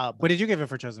 macabre. What did you give it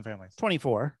for chosen families?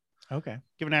 24. Okay.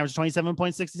 Give an average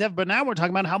 27.67. But now we're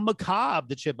talking about how macabre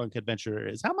the Chipmunk Adventure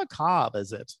is. How macabre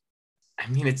is it? I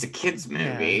mean, it's a kids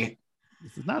movie. Yeah.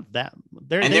 It's not that.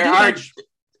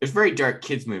 There's very dark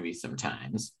kids movies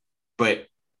sometimes, but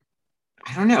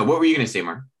I don't know. What were you going to say,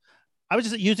 Mark? I was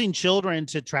just using children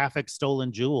to traffic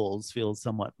stolen jewels feels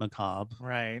somewhat macabre.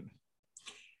 Right.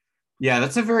 Yeah,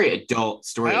 that's a very adult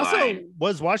storyline. I also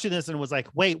was watching this and was like,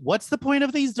 wait, what's the point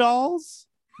of these dolls?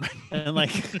 And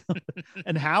like,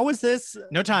 and how is this?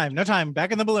 No time.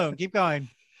 Back in the balloon. Keep going.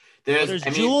 There's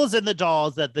jewels in the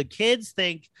dolls that the kids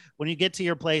think when you get to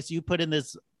your place, you put in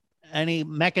any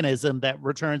mechanism that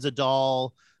returns a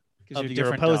doll of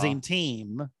your opposing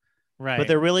team. Right. But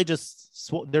they're really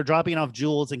just, they're dropping off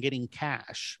jewels and getting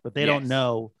cash, but they don't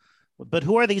know. But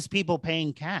who are these people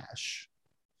paying cash?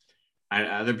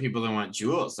 Other people that want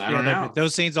jewels. I don't know.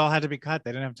 Those scenes all had to be cut.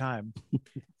 They didn't have time.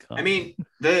 I mean,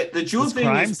 the jewel thing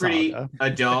is pretty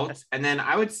adult. And then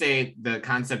I would say the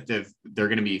concept of they're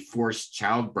going to be forced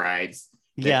child brides.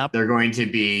 Yeah. They're going to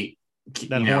be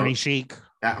horny chic.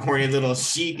 That horny little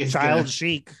chic is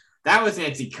chic. That was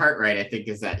Nancy Cartwright, I think,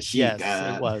 is that chic.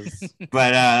 Yes, it was.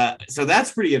 But so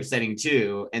that's pretty upsetting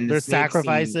too. And there's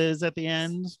sacrifices at the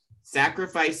end.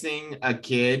 Sacrificing a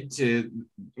kid to,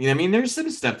 I mean, there's some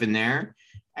stuff in there.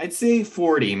 I'd say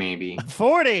 40, maybe.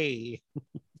 40.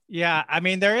 Yeah, I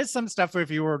mean, there is some stuff where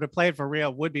if you were to play it for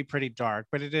real, would be pretty dark,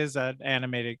 but it is an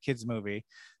animated kids movie.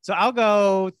 So I'll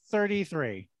go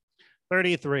 33.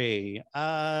 33.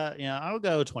 I'll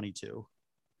go 22.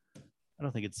 I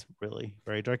don't think it's really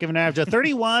very dark. Given an average of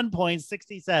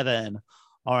 31.67.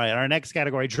 All right, our next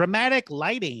category, dramatic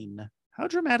lighting. How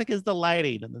dramatic is the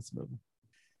lighting in this movie?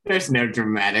 There's no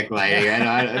dramatic lighting.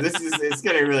 It's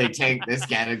gonna really tank this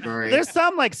category. There's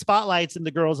some like spotlights in the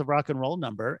Girls of Rock and Roll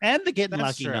number and the Getting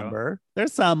Lucky number.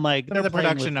 There's some like the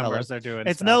production numbers they're doing.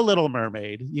 It's no Little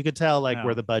Mermaid. You could tell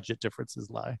where the budget differences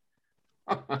lie.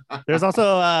 There's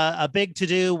also a big to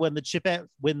do when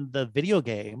the video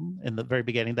game in the very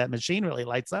beginning, that machine really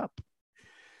lights up.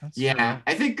 That's true.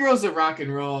 I think Girls of Rock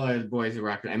and Roll or Boys of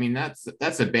Rock. I mean, that's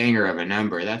a banger of a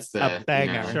number. That's the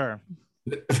banger. Sure.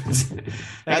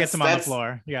 That gets them on the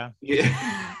floor. Yeah.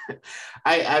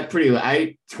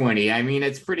 I 20. I mean,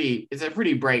 it's a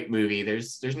pretty bright movie.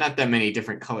 There's not that many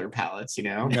different color palettes,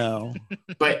 No.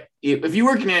 But if you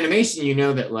work in animation, you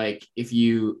know that like if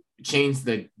you change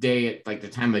the day, like the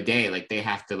time of day, like they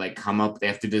have to like they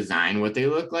have to design what they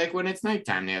look like when it's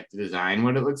nighttime. They have to design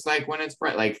what it looks like when it's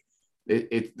bright. Like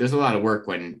there's a lot of work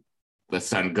when the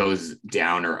sun goes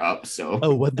down or up.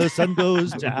 So when the sun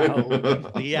goes down,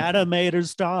 the animators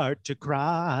start to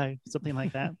cry. Something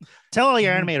like that. Tell all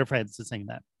your animator friends to sing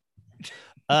that.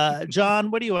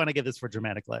 John, what do you want to give this for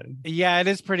dramatic lighting? Yeah, it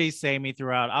is pretty samey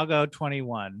throughout. I'll go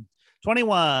 21.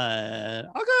 21.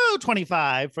 I'll go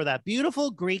 25 for that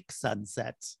beautiful Greek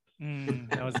sunset.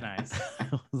 That was nice.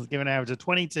 Let's give an average of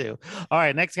 22. All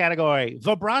right, next category,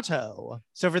 vibrato.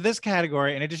 So for this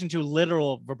category, in addition to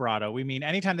literal vibrato, we mean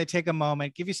anytime they take a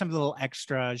moment, give you some little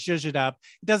extra, zhuzh it up.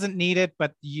 It doesn't need it,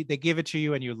 but they give it to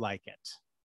you and you like it.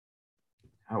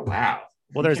 Oh, wow.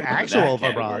 Well, there's actual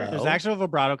vibrato. There's actual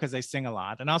vibrato because they sing a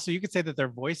lot. And also you could say that their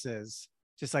voices,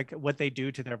 just like what they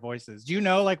do to their voices. Do you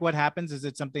know like what happens? Is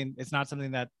it something, it's not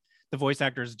something that the voice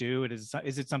actors do?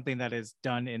 Is it something that is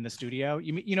done in the studio?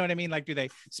 You know what I mean? Like, do they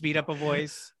speed up a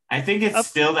voice? I think it's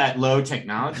still that low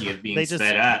technology of being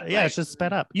sped up. Yeah, it's just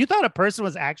sped up. You thought a person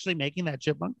was actually making that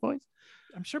chipmunk voice?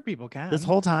 I'm sure people can. This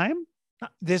whole time?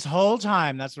 This whole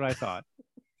time, that's what I thought.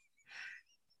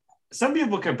 Some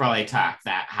people could probably talk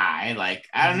that high. Like,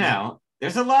 I don't know.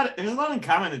 There's a lot in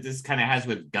common that this kind of has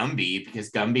with Gumby,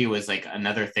 because Gumby was like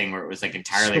another thing where it was like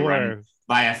entirely run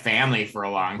by a family for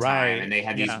a long time, and they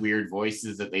had these weird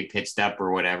voices that they pitched up or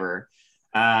whatever.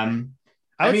 I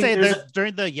would say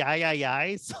during the "Yeah Yeah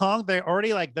Yeah" song, they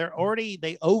overdub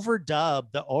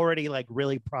the already like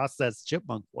really processed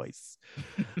chipmunk voice,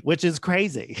 which is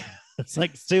crazy. It's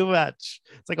like too much.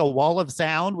 It's like a wall of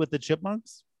sound with the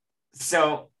chipmunks.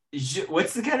 So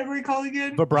what's the category called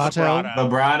again?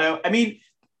 Vibrato. I mean,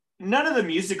 none of the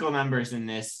musical numbers in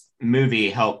this movie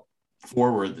help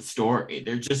forward the story.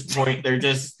 They're just purely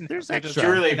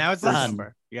now it's a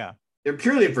number. Yeah, they're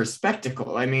purely for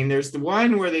spectacle. I mean, there's the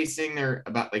one where they sing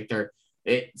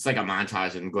it's like a montage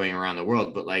of them going around the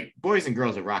world, but like Boys and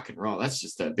Girls of Rock and Roll, that's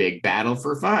just a big battle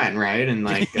for fun, right? And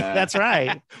like that's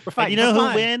right. We're fighting. You know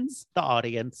who wins? The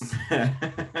audience.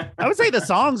 I would say the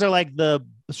songs are like the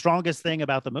strongest thing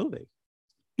about the movie.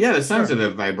 Yeah, the songs are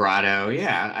the vibrato.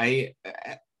 Yeah,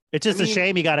 it's just a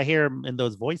shame you got to hear them in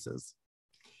those voices.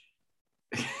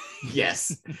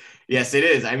 Yes, it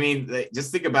is. I mean,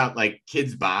 just think about like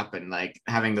Kids Bop and like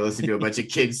having to listen to a bunch of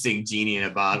kids sing "Genie in a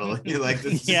Bottle." You're like,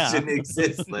 this just shouldn't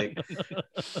exist. Like,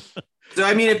 so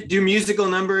I mean, do musical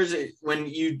numbers, when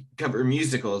you cover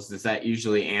musicals, does that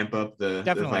usually amp up the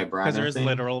vibrato? Because there is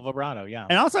literal vibrato. Yeah,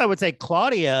 and also I would say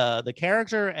Claudia, the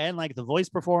character and like the voice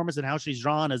performance and how she's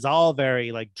drawn is all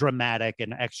very like dramatic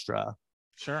and extra.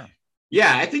 Sure.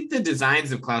 Yeah, I think the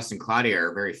designs of Klaus and Claudia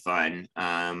are very fun.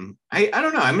 I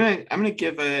don't know. I'm gonna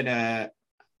give it a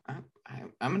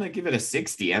I'm gonna give it a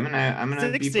 60. I'm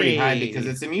gonna be pretty high because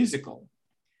it's a musical.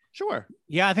 Sure.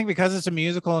 Yeah, I think because it's a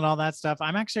musical and all that stuff,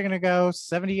 I'm actually gonna go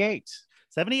 78.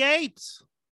 78.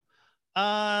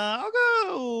 I'll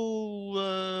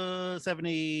go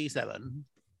 77.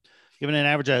 Giving an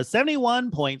average of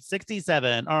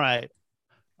 71.67. All right.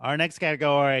 Our next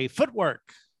category,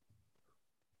 footwork.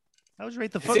 How would you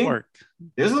rate the footwork?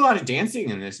 There's a lot of dancing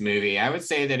in this movie. I would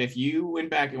say that if you went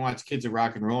back and watched Kids of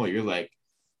Rock and Roll, you're like,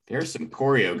 there's some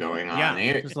choreo going on. Yeah,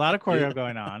 there's a lot of choreo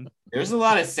going on. There's a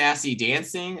lot of sassy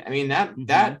dancing. I mean,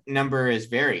 that number is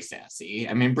very sassy.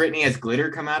 I mean, Brittany has glitter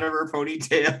come out of her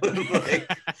ponytail, like,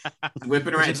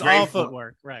 whipping around. It's all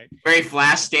footwork, right? Very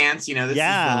flash dance. You know, this is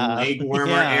the leg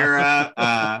warmer era.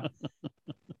 I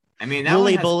mean, that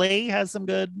Wooly Bully has some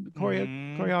good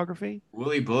choreography.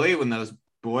 Wooly Bully, when those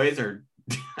boys are.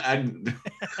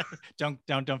 Don't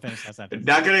finish that sentence.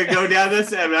 Not gonna go down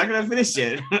this. I'm not gonna finish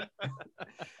it.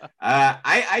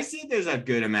 I see there's a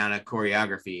good amount of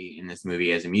choreography in this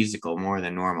movie as a musical, more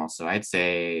than normal. So I'd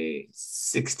say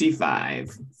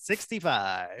 65.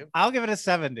 65. I'll give it a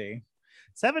 70.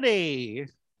 70.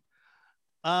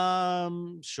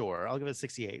 Sure. I'll give it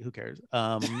 68. Who cares?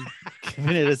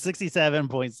 Giving it a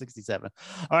 67.67.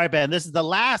 All right, Ben. This is the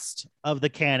last of the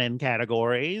canon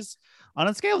categories. On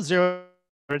a scale of 0,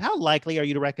 how likely are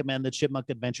you to recommend the Chipmunk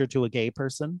Adventure to a gay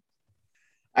person?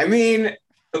 I mean,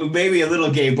 maybe a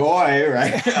little gay boy,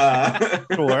 right?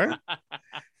 Sure.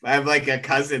 I have like a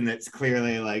cousin that's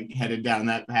clearly like headed down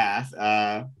that path.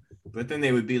 But then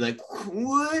they would be like,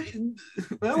 what?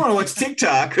 I want to watch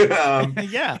TikTok.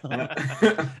 Yeah.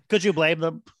 Could you blame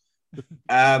them?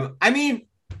 I mean,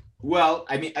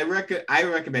 I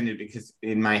recommended it because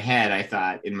in my head, I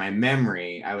thought, in my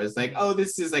memory, I was like, oh,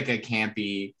 this is like a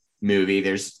campy movie.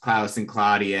 There's Klaus and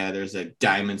Claudia. There's a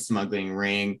diamond smuggling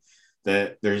ring.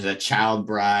 There's a child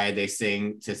bride. They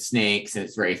sing to snakes, and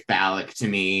it's very phallic to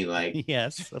me. Like,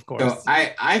 yes, of course. So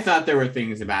I thought there were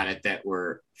things about it that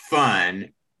were fun,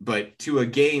 but to a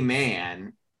gay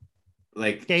man,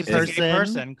 like gay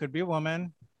person could be a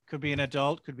woman, could be an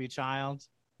adult, could be a child.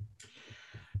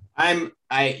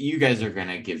 You guys are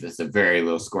gonna give this a very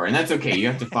low score, and that's okay. You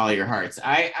have to follow your hearts.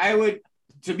 I would,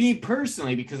 to me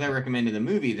personally, because I recommended the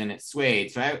movie, then it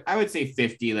swayed. So I would say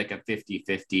 50, like a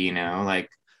 50-50, you know, like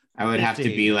I would 50. Have to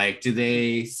be like, do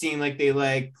they seem like they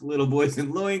like little boys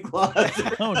in loincloths?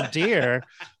 Oh dear.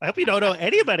 I hope you don't know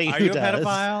anybody Are who you a does.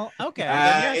 pedophile? Okay.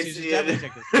 Yes, you should definitely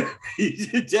check this. You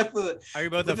should definitely. Are you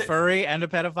both a furry and a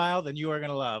pedophile? Then you are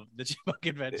gonna love the Chipmunk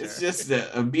Adventure. It's just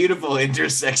a beautiful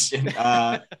intersection.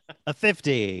 A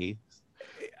 50.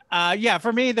 Yeah,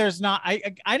 for me, there's not.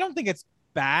 I don't think it's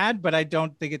bad, but I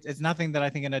don't think it's nothing that I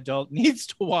think an adult needs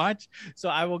to watch. So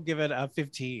I will give it a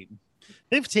 15.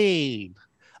 15.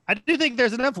 I do think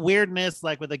there's enough weirdness,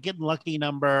 like with a Getting Lucky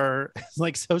number. It's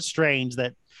like so strange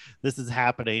that this is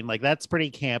happening. Like that's pretty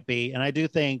campy. And I do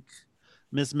think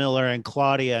Miss Miller and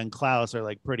Claudia and Klaus are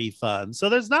like pretty fun.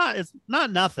 So it's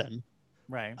not nothing.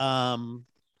 Right.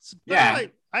 Yeah.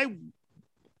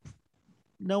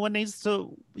 No one needs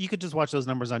to, you could just watch those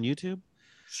numbers on YouTube.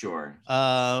 Sure. So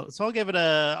I'll give it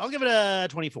a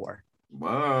 24.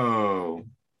 Whoa.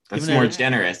 That's more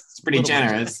generous. It's pretty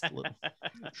generous.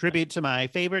 Tribute to my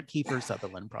favorite Kiefer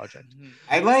Sutherland project.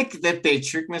 I like that they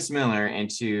trick Miss Miller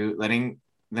into letting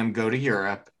them go to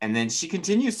Europe, and then she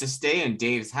continues to stay in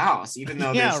Dave's house, even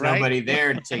though there's nobody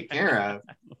there to take care of.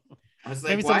 I was like,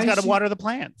 maybe someone's got to water the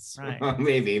plants. Right. Well,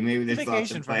 maybe there's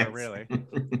vacation for her, really.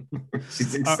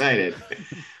 She's excited.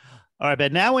 All right,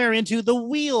 but now we're into the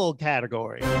wheel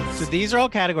category. So these are all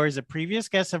categories that previous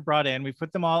guests have brought in. We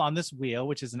put them all on this wheel,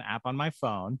 which is an app on my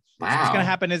phone. Wow. So what's going to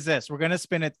happen is this. We're going to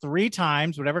spin it 3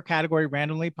 times. Whatever category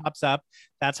randomly pops up,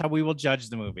 that's how we will judge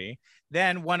the movie.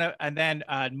 Then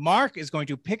Mark is going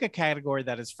to pick a category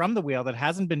that is from the wheel that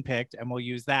hasn't been picked, and we'll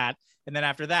use that. And then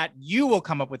after that, you will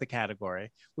come up with a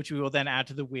category, which we will then add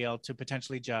to the wheel to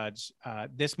potentially judge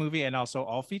this movie and also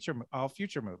all future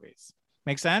movies.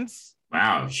 Make sense?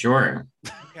 Wow, sure.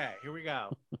 Okay, here we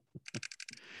go.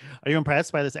 Are you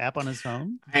impressed by this app on his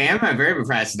phone? I am. I'm very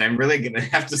impressed. And I'm really going to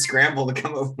have to scramble to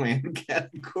come up with my own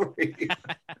category.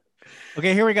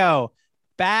 Okay, here we go.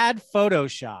 Bad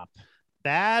Photoshop.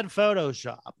 Bad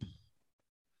Photoshop.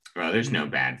 Well, there's no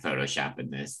bad Photoshop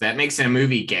in this. That makes a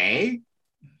movie gay?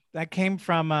 That came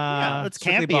from it's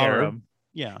Strictly campier. Ballroom.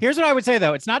 Yeah. Here's what I would say,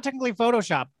 though. It's not technically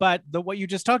Photoshop, but what you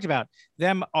just talked about,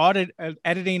 them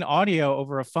editing audio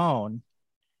over a phone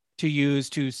to use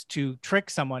to trick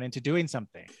someone into doing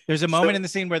something. There's a moment in the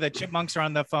scene where the chipmunks are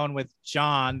on the phone with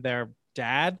John, their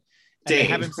dad, And they Dave.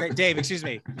 have him say, Dave, excuse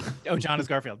me. Oh, John is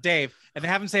Garfield. Dave. And they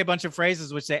have him say a bunch of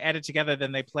phrases, which they edit together.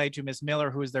 Then they play to Miss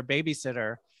Miller, who is their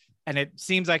babysitter. And it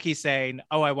seems like he's saying,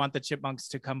 oh, I want the chipmunks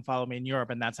to come follow me in Europe.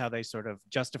 And that's how they sort of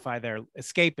justify their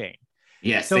escaping.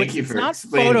 Yes, So thank you it's for not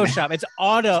explaining that. Photoshop. It's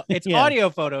auto. It's Yeah.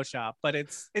 audio Photoshop, but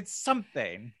it's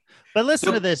something. But listen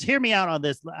So- to this. Hear me out on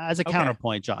this as a Okay.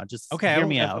 counterpoint, John. Just Okay, hear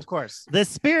me out. Of course. The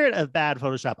spirit of bad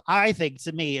Photoshop, I think,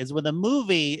 to me, is when the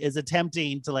movie is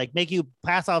attempting to like make you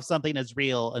pass off something as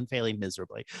real and failing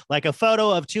miserably, like a photo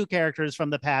of two characters from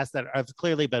the past that have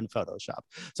clearly been photoshopped.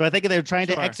 So I think they're trying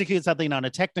to Sure. execute something on a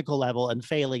technical level and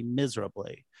failing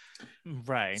miserably.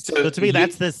 Right. So to me, you-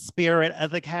 that's the spirit of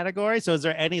the category. So is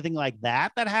there anything like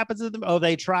that happens in them? Oh,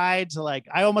 they tried to like,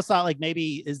 I almost thought like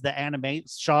maybe is the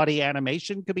shoddy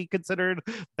animation could be considered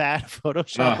bad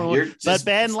Photoshop. Oh, you're but just-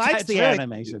 Ben likes it's the really-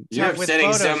 animation. You're with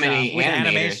upsetting so Photoshop, many with animators.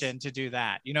 animation to do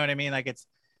that. You know what I mean? Like it's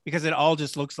because it all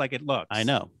just looks like it looks. I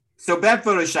know. So bad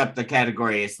Photoshop, the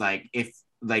category is like if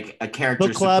like a character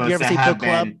Book Club. You supposed ever to see have Book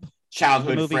Club? been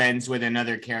childhood The movie? friends with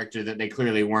another character that they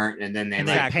clearly weren't, and then they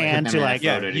Exactly. like Pan put to, them in a like,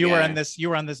 Yeah, photo you were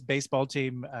together. on this baseball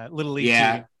team, little league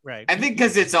Yeah. team, right? I think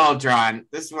because it's all drawn,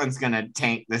 this one's gonna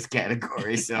tank this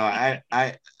category. So I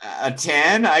a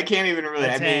 10. I can't even really.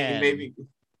 A I 10. mean, maybe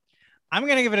I'm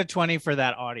gonna give it a 20 for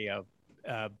that audio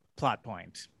plot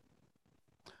point.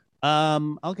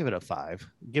 I'll give it a 5.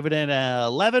 Give it an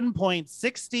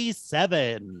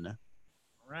 11.67.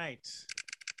 Right.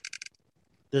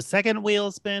 The second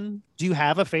wheel spin. Do you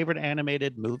have a favorite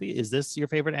animated movie? Is this your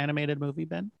favorite animated movie,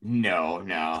 Ben? no.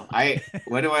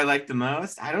 What do I like the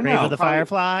most? I don't Grave know. of the Probably-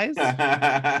 Fireflies.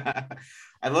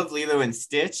 I love Lilo and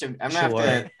Stitch. I'm gonna have Sure.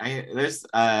 to. There's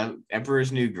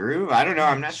Emperor's New Groove. I don't know.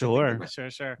 I'm not Sure.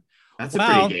 Sure. That's a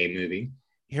Well- pretty gay movie.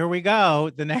 Here we go.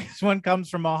 The next one comes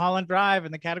from Mulholland Drive,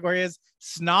 and the category is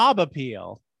snob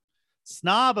appeal.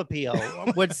 Snob appeal.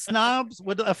 Would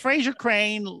a Fraser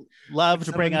Crane love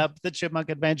to bring up the Chipmunk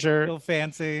Adventure Real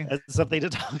fancy. as something to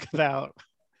talk about?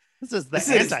 This is the This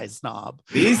is- anti-snob.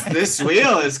 This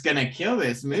wheel is gonna kill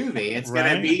this movie. It's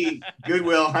gonna Right? be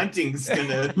Goodwill Hunting's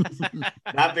gonna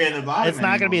not be in the bottom. It's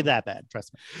not going to be anymore. that bad.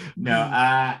 Trust me. No,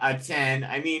 a 10.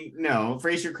 I mean, no,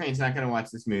 Fraser Crane's not gonna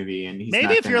watch this movie, and he's Maybe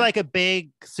not if you're gonna- like a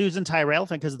big Susan Tyrrell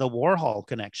fan because of the Warhol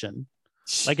connection.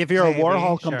 Like if you're Maybe, a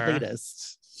Warhol sure.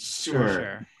 completist.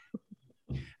 sure.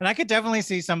 And I could definitely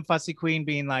see some fussy queen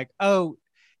being like, "Oh,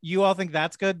 you all think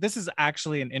that's good? This is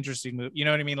actually an interesting movie." You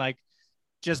know what I mean? Like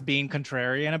just being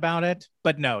contrarian about it.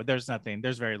 But no, there's nothing.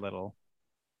 There's very little.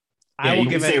 Yeah, I will you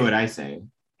give can say it. what I say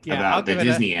Yeah, about I'll the give it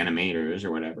Disney animators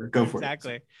or whatever. Go for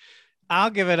exactly. it.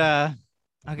 I'll give it a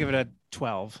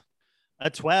 12. A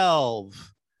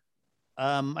 12.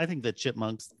 I think the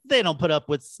Chipmunks, they don't put up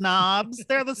with snobs.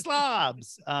 They're the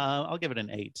slobs. I'll give it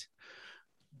an 8.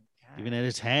 Giving it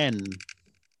a 10.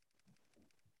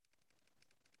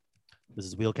 This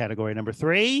is wheel category number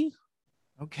 3.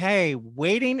 Okay,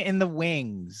 waiting in the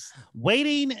wings.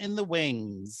 Waiting in the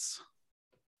wings.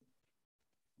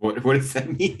 What does that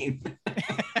mean?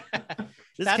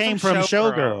 This That's came from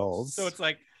Showgirls. Showgirls. So it's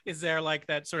like, is there like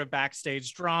that sort of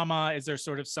backstage drama? Is there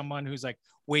sort of someone who's like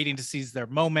waiting to seize their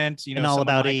moment? You know, and all someone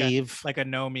about like Eve. like a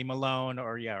Naomi Malone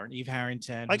or an Eve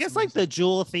Harrington. I guess someone like the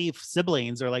jewel thief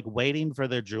siblings are like waiting for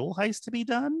their jewel heist to be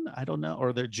done. I don't know.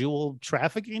 Or their jewel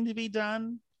trafficking to be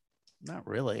done. Not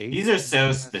really. These are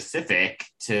so specific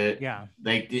to yeah.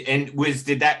 like, and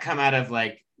did that come out of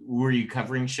like, were you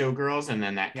covering Showgirls and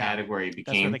then that Yeah, category That's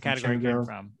became where the category came Showgirls?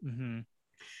 from. Mhm.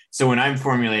 So when I'm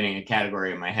formulating a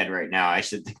category in my head right now, I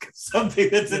should think of something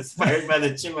that's inspired by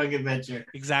the Chipmunk Adventure.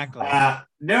 Exactly.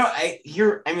 No, I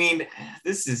mean,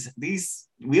 these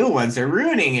wheel ones are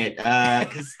ruining it.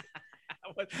 Because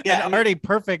yeah, An already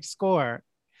perfect score.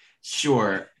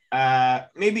 sure.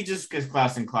 Maybe just because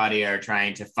Klaus and Claudia are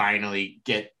trying to finally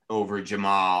get over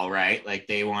Jamal, right? Like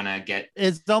they want to get.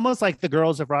 It's almost like the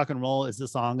Girls of Rock and Roll is the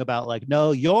song about like,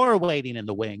 no, you're waiting in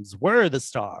the wings. We're the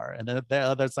star. And then the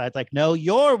other side's like, no,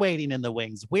 you're waiting in the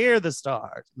wings. We're the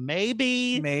stars.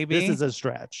 Maybe this is a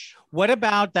stretch. What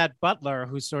about that butler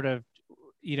who's sort of,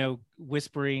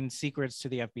 whispering secrets to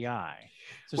the FBI?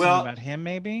 Is there Well- something about him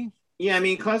maybe? Yeah, I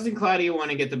mean, Klaus and Claudia want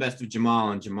to get the best of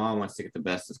Jamal, and Jamal wants to get the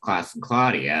best of Klaus and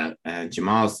Claudia.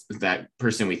 Jamal's that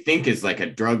person we think is like a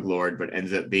drug lord, but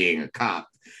ends up being a cop.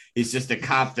 He's just a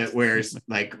cop that wears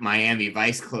like Miami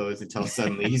Vice clothes until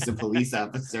suddenly he's a police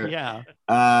officer. Yeah.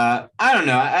 I don't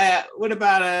know. What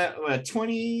about a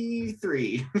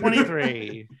 23?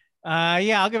 23.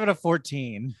 Yeah, I'll give it a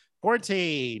 14.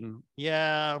 14.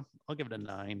 Yeah, I'll give it a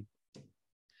 9.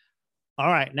 All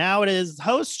right, now it is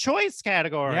host choice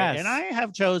category. Yes. And I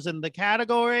have chosen the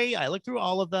category. I looked through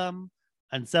all of them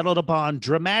and settled upon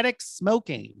dramatic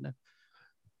smoking.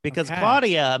 because Okay.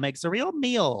 Claudia makes a real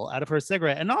meal out of her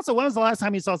cigarette. And also, when was the last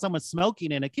time you saw someone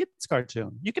smoking in a kid's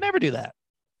cartoon? You can never do that.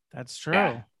 That's true.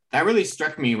 Yeah. That really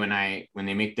struck me when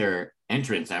they make their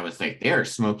entrance. I was like, they're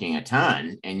smoking a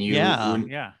ton, and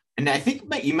Yeah. and I think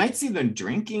you might see them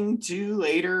drinking too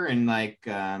later, and like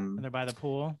And they're by the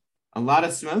pool. a lot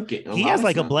of smoking. He has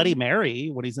like a Bloody Mary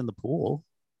when he's in the pool.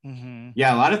 Mm-hmm.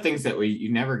 Yeah, a lot of things that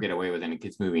you never get away with in a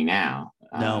kids movie now.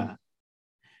 No.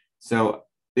 So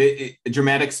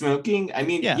dramatic smoking. I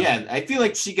mean, yeah, I feel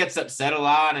like she gets upset a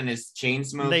lot and is chain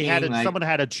smoking. Someone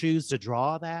had to choose to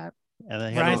draw that, and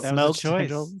they had Right, to that was smoke. a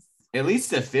choice. At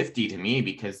least a 50 to me,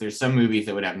 because there's some movies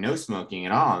that would have no smoking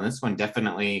at all, and this one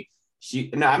definitely.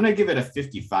 I'm gonna give it a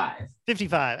 55.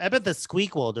 55. I bet the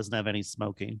Squeakquel doesn't have any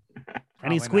smoking.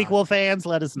 Any Probably Squeakquel fans,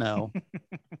 let us know.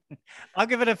 I'll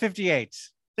give it a 58.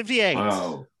 58.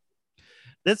 Whoa.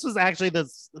 This was actually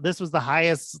this was the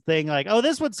highest thing. Like, oh,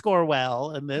 this would score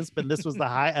well, and this was the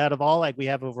high out of all. Like, we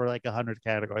have over like 100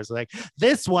 categories. So, like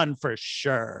this one for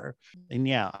sure. And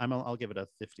yeah, I'll give it a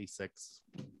 56.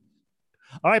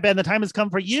 All right, Ben, the time has come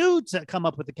for you to come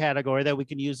up with a category that we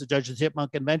can use to judge the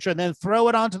Chipmunk Adventure, and then throw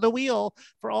it onto the wheel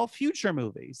for all future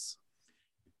movies.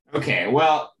 Okay,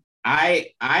 well,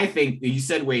 I think you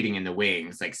said waiting in the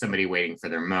wings, like somebody waiting for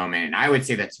their moment, and I would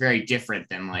say that's very different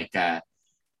than like a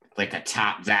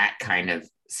top that kind of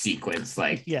sequence.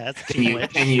 Like, yes, can you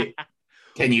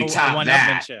top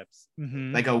that?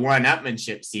 Mm-hmm. Like a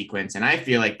one-upmanship sequence, and I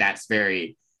feel like that's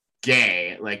very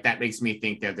gay. Like that makes me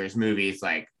think that there's movies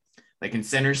like in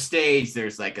Center Stage,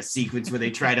 there's like a sequence where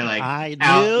they try to like. I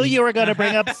knew you were going to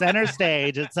bring up Center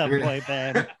Stage at some point,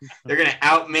 Ben. They're going to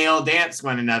out male dance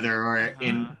one another, or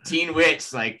in Teen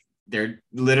Witch, like they're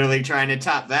literally trying to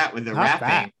top that with the rapping.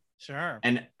 That. Sure.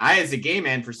 And I, as a gay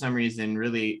man, for some reason,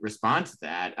 really respond to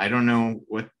that. I don't know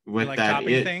what like that topping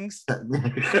is. Things.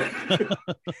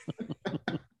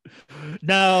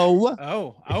 No.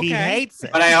 Oh, okay. He hates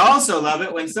it. But I also love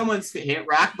it when someone's hit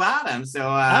rock bottom. So,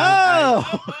 I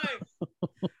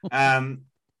don't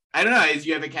know. Do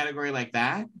you have a category like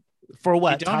that? For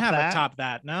what? You don't have a top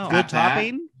that. No. Good Top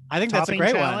topping. I think that's a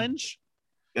great challenge.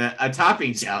 A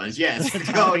topping challenge. Yes.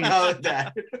 Call it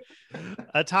that.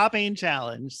 A topping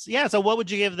challenge. Yeah. So, what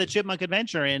would you give the Chipmunk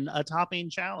Adventure in a topping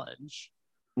challenge?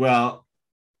 Well,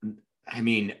 I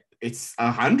mean, it's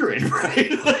 100,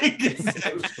 right?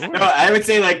 No, I would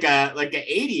say like a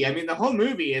 80. I mean, the whole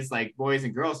movie is like boys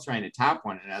and girls trying to top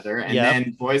one another, and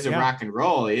then Boys of Rock and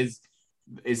Roll is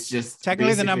just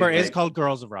technically the number is called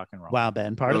Girls of Rock and Roll. Wow,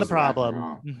 Ben, part of the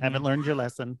problem. Haven't learned your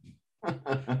lesson.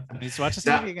 Need to watch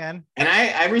the movie again. And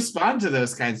I respond to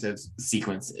those kinds of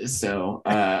sequences, so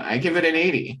I give it an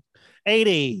 80.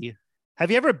 80. Have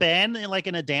you ever been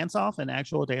in an dance-off, an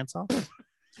actual dance-off?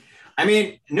 I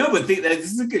mean, no, but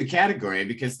this is a good category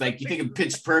because, like, you think of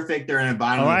Pitch Perfect, they're in a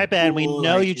bottom. All right, Ben, pool, we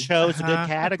know you chose a good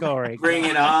category. Bring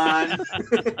it on.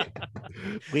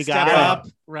 We got up.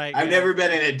 Right. I've never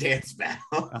been in a dance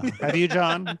battle. Have you,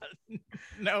 John?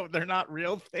 No, they're not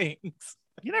real things.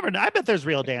 You never know. I bet there's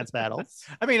real dance battles.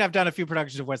 I mean, I've done a few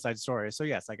productions of West Side Story, so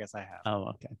yes, I guess I have. Oh,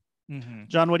 okay. Mm-hmm.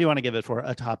 John, what do you want to give it for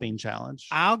a topping challenge?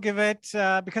 I'll give it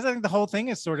because I think the whole thing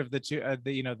is sort of the two,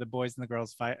 the boys and the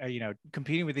girls fight,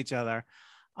 competing with each other.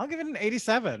 I'll give it an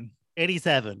 87.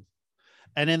 87.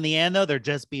 And in the end, though, they're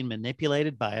just being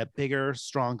manipulated by a bigger,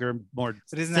 stronger, more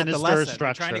sinister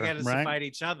structure. They're trying to get us right? to fight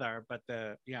each other, but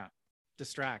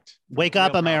distract. Wake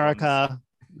up, America.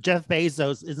 Jeff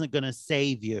Bezos isn't going to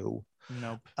save you.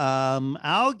 Nope.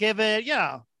 I'll give it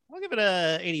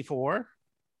a 84.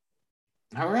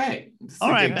 All right. This is All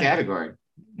a right, good Ben. category.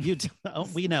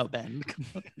 We know, Ben.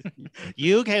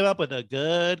 You came up with a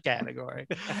good category.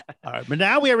 All right, but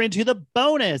now we are into the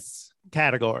bonus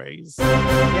categories.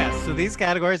 Yes. So these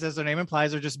categories, as their name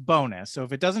implies, are just bonus. So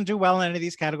if it doesn't do well in any of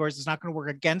these categories, it's not going to work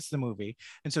against the movie.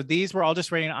 And so these we're all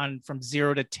just rating on from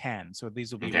 0 to 10. So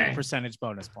these will be percentage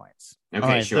bonus points. Okay, all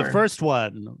right, sure. The first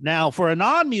one. Now, for a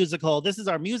non-musical, this is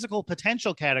our musical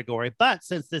potential category. But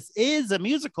since this is a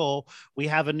musical, we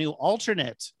have a new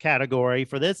alternate category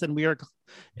for this, and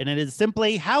it is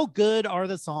simply how good are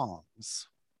the songs?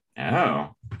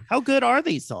 Oh. How good are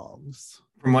these songs?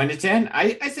 From 1 to 10,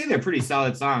 I say they're pretty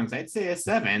solid songs. I'd say a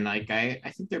 7. Like I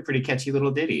think they're pretty catchy little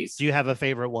ditties. Do you have a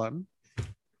favorite one?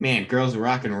 Man, Girls of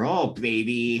Rock and Roll,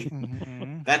 baby.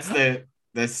 Mm-hmm. That's the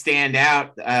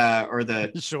standout or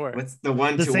the sure. What's the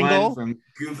one to single? one from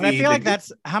Goofy? But I feel like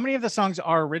that's how many of the songs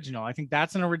are original. I think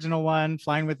that's an original one.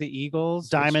 Flying with the Eagles,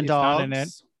 Diamond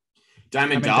Dogs.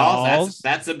 Diamond Dolls.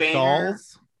 That's a banger.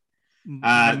 Dolls.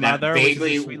 My that Mother,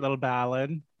 vaguely which is a sweet little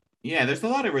ballad. Yeah, there's a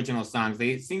lot of original songs.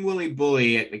 They sing Willy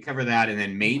Bully, they cover that, and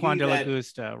then maybe Juan de la that,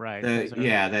 Gusta, right?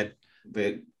 that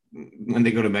when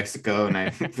they go to Mexico, and I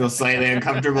feel slightly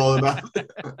uncomfortable about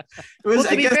it. Well,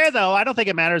 to be fair, though, I don't think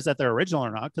it matters that they're original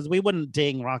or not, because we wouldn't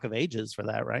ding Rock of Ages for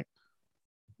that, right?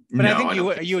 But I think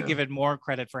you would give it more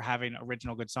credit for having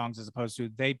original good songs as opposed to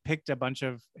they picked a bunch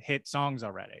of hit songs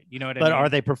already. You know what I mean? But are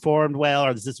they performed well?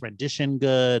 Or is this rendition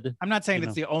good? I'm not saying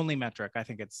it's the only metric. I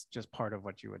think it's just part of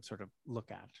what you would sort of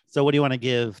look at. So what do you want to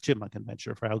give Chipmunk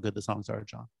Adventure for how good the songs are,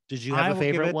 John? Did you have a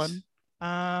favorite one?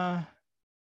 I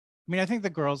mean, I think the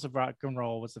Girls of Rock and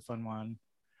Roll was the fun one.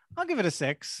 I'll give it a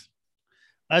 6.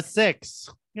 A 6.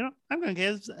 You know, I'm going to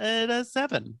give it a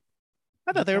 7.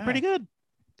 I thought they were pretty good.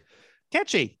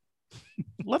 Catchy.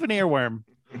 Love an earworm.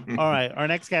 All right, our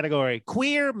next category,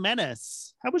 Queer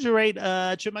Menace. How would you rate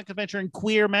Chipmunk Adventure and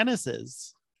Queer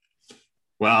Menaces?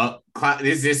 Well,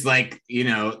 this is like, you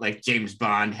know, like James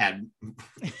Bond had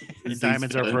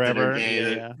Diamonds Are Forever.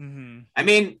 Yeah. I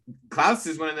mean, Klaus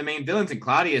is one of the main villains, and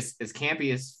Claudius is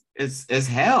campy as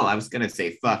hell. I was gonna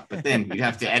say fuck, but then you'd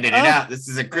have to edit it out. This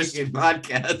is a Christian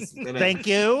podcast. Thank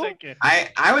you.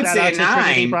 I would say a 9.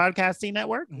 Trinity Broadcasting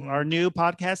Network, our new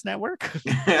podcast network.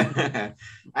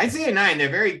 I'd say a 9. They're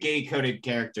very gay coded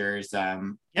characters. I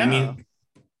mean,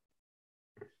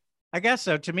 I guess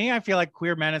so. To me, I feel like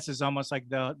Queer Menace is almost like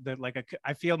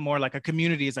I feel more like a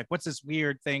community is like, what's this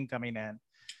weird thing coming in?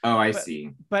 Oh, I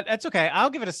see. But that's okay. I'll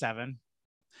give it a 7.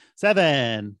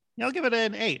 7. Yeah, I'll give it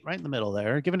an 8, right in the middle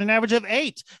there. Give it an average of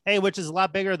 8. Hey, which is a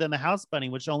lot bigger than the House Bunny,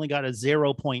 which only got a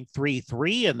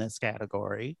 0.33 in this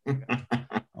category.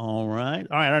 All right.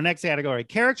 Our next category,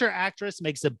 character actress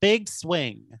makes a big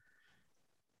swing.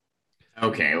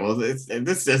 Okay, well, this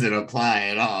doesn't apply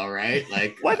at all, right?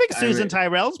 Like, well, I think Susan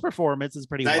Tyrell's performance is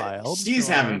pretty wild. She's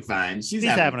having fun. She's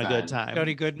having a good time.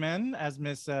 Jodie Goodman as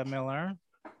Miss Miller.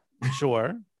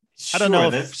 Sure. I don't know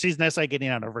if she's necessarily getting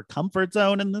out of her comfort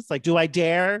zone in this. Like, do I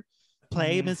dare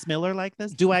play Miss Miller like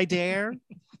this? Do I dare?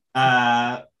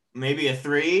 Maybe a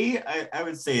 3. I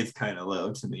would say it's kind of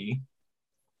low to me.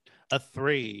 A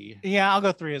 3. Yeah, I'll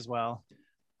go 3 as well.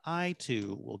 I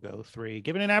too will go 3.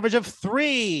 Give it an average of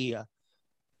 3.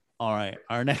 All right,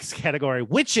 our next category,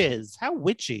 witches. How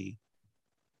witchy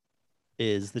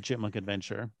is the Chipmunk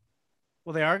Adventure?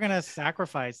 Well, they are going to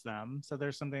sacrifice them. So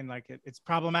there's something like it's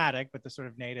problematic, but the sort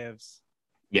of natives.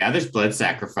 Yeah, there's blood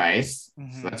sacrifice.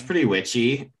 So that's pretty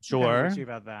witchy. Sure. Kind of witchy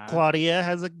about that. Claudia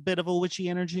has a bit of a witchy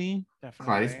energy. Definitely.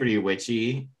 Claudia's pretty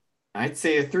witchy. I'd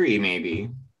say a 3,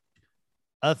 maybe.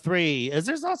 A 3.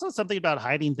 There's also something about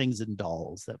hiding things in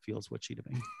dolls that feels witchy to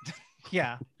me.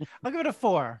 Yeah. I'll give it a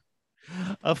 4.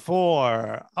 A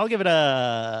 4. I'll give it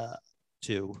a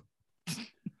 2.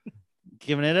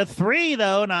 Giving it a 3,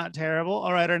 though. Not terrible.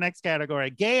 All right, our next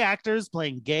category. Gay actors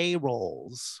playing gay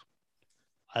roles.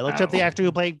 I looked up the actor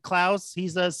who played Klaus.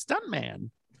 He's a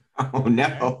stuntman. Oh,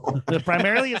 no.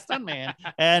 Primarily a stuntman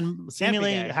and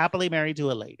seemingly happily married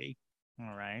to a lady.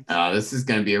 All right. Oh, this is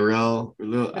going to be a real...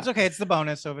 It's okay. It's the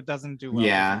bonus. So if it doesn't do well.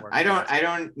 Yeah, I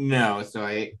don't know. So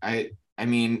I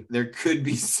mean, there could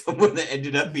be someone that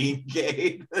ended up being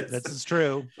gay. This is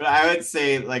true. But I would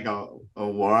say like a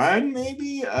 1,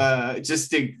 maybe. Just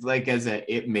to like as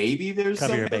it maybe there's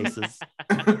cover your something. bases.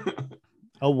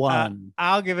 A 1.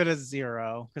 I'll give it a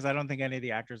 0 because I don't think any of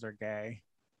the actors are gay.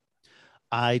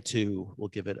 I too will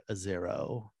give it a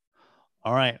 0.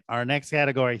 All right, our next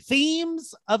category: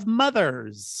 themes of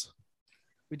mothers.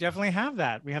 We definitely have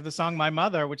that. We have the song "My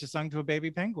Mother," which is sung to a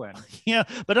baby penguin. Yeah,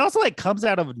 but it also like comes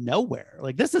out of nowhere.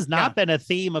 Like this has not been a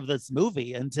theme of this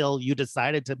movie until you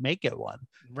decided to make it one,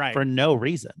 right? For no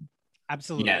reason.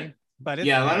 Absolutely. Yeah. But it's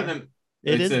a lot of them.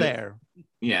 It is there.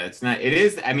 Yeah, it's not. It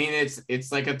is. I mean,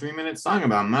 it's like a 3-minute song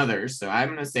about mothers. So I'm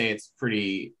gonna say it's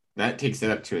pretty. That takes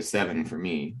it up to a 7 for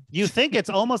me. You think it's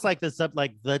almost like this?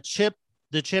 Like the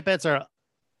Chipettes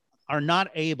are not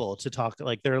able to talk,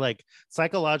 like they're like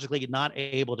psychologically not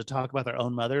able to talk about their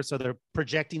own mother, so they're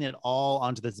projecting it all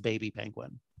onto this baby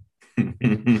penguin.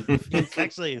 It's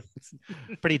actually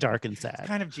pretty dark and sad. It's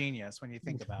kind of genius when you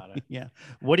think about it. Yeah.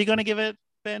 What are you going to give it,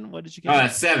 Ben? What did you give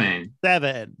it? 7.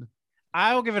 7.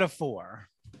 I will give it a 4.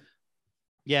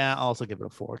 Yeah, I'll also give it a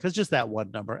 4 because just that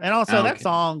one number, and also that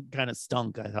song kind of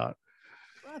stunk. I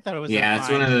thought it was it's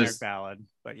one of those ballad,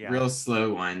 but yeah, real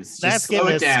slow ones. That's slow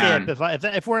it down. Skip.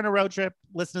 If we're in a road trip,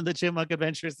 listen to the Chipmunk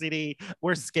Adventure CD.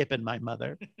 We're skipping My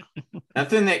Mother.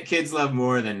 Nothing that kids love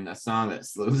more than a song that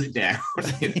slows it down.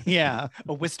 Yeah,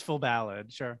 a wistful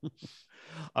ballad. Sure.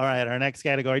 All right, our next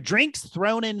category: drinks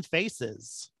thrown in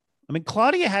faces. I mean,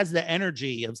 Claudia has the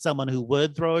energy of someone who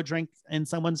would throw a drink in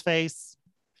someone's face.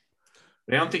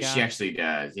 But I don't think she actually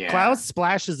does. Yeah. Klaus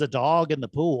splashes a dog in the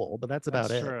pool, but that's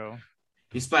about it. True.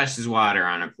 He splashes water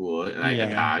on a pool like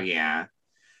a dog. Yeah.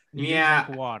 You Yeah.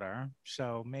 drink water,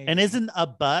 so maybe. And isn't a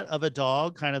butt of a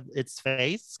dog kind of its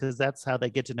face? Because that's how they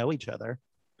get to know each other.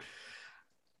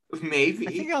 Maybe.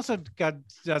 I think he also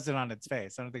does it on its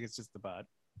face. I don't think it's just the butt.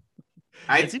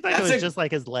 It seemed like it was just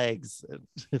like his legs.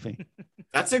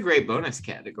 That's a great bonus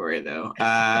category, though.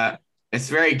 It's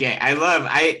very gay.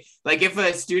 I like if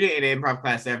a student in improv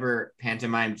class ever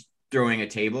pantomimed throwing a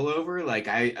table over, like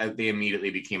they immediately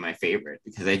became my favorite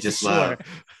because I just love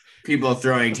people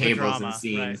throwing tables drama, and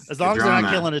scenes. right. As long as they're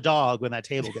not killing a dog when that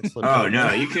table gets flipped. Oh over.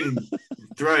 no, you can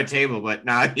throw a table, but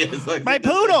not like My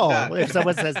poodle. If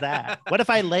someone says that, what if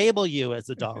I label you as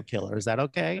a dog killer? Is that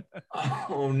okay?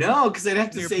 Oh no, because I'd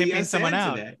have to You're say pimping yes someone and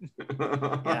out. to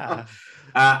that. Yeah.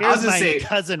 I'll Here's just my say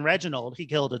cousin Reginald. He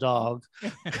killed a dog.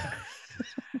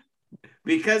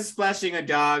 because splashing a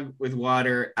dog with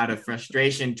water out of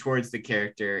frustration towards the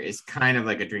character is kind of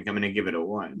like a drink. I'm going to give it a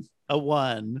 1. A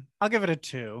 1. I'll give it a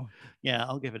 2. Yeah,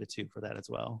 I'll give it a 2 for that as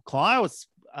well. Klaus,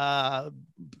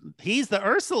 he's the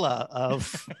Ursula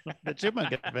of the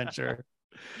Chipmunk Adventure.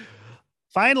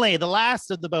 Finally, the last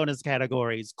of the bonus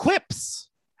categories, quips.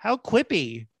 How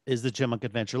quippy is the Chipmunk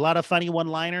Adventure? A lot of funny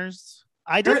one-liners.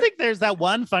 I do think there's that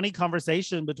one funny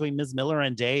conversation between Ms. Miller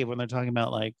and Dave when they're talking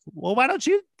about like, well, why don't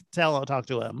you talk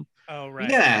to him? Oh, right.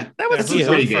 Yeah, That was Who's cute.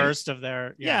 pretty on good. first of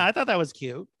their. Yeah, I thought that was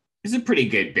cute. It's a pretty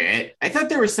good bit. I thought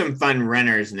there were some fun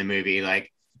runners in the movie.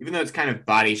 Like, even though it's kind of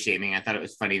body shaming, I thought it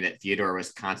was funny that Theodore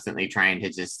was constantly trying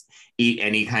to just eat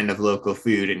any kind of local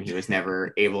food and he was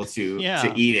never able to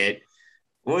eat it.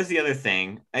 What was the other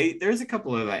thing? There's a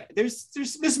couple of there's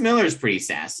Miss Miller's pretty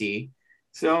sassy.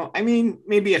 So I mean,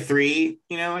 maybe a 3.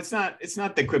 You know, it's not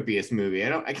the quippiest movie.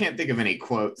 I can't think of any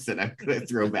quotes that I'm gonna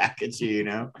throw back at you. You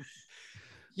know.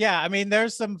 Yeah, I mean,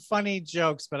 there's some funny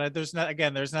jokes, but there's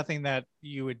nothing that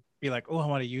you would be like, oh, I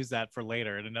want to use that for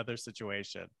later in another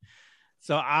situation.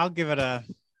 So I'll give it a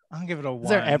 1. Has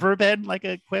there ever been like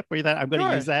a quip where you thought I'm going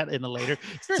to use that in a later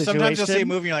situation? Sometimes you'll see a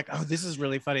movie and you're like, oh, this is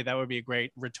really funny. That would be a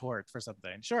great retort for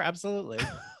something. Sure, absolutely.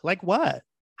 Like what?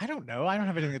 I don't know. I don't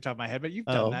have anything at the top of my head, but you've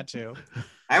done that too.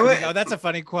 I would. Oh, that's a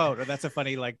funny quote, or that's a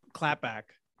funny like clapback.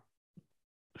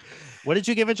 What did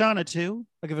you give it, John? A 2?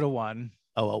 I'll give it a 1.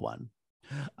 Oh, a 1.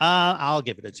 I'll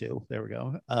give it a 2. There we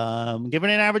go. Giving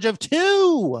it an average of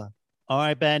 2. All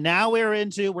right, Ben. Now we're in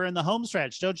the home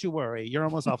stretch. Don't you worry. You're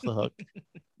almost off the hook.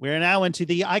 We're now into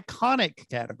the iconic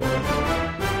category.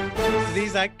 So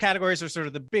these categories are sort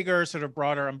of the bigger, sort of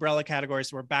broader umbrella categories.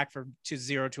 So we're back to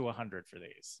 0 to 100 for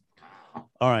these.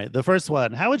 All right. The first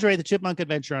one. How would you rate the Chipmunk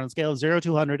Adventure on a scale of 0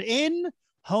 to 100 in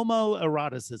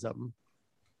homoeroticism?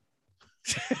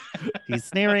 He's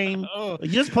sneering. Oh. You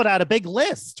just put out a big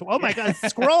list. Oh my God.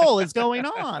 Scroll is going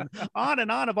on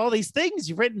and on of all these things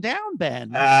you've written down, Ben.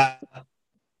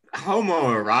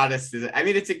 Homoeroticism. I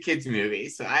mean, it's a kid's movie,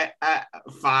 so I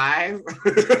 5.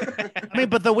 I mean,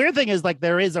 but the weird thing is like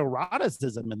there is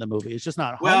eroticism in the movie. It's just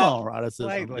not homoeroticism.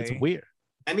 Slightly. It's weird.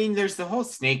 I mean, there's the whole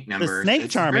snake number. The snake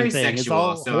It's charming very thing sexual, is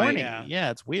all so horny. Yeah,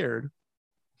 it's weird.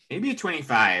 Maybe a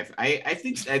 25. I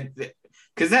think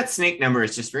because that snake number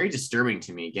is just very disturbing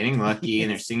to me. Getting lucky and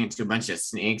they're singing to a bunch of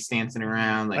snakes dancing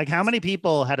around. Like how many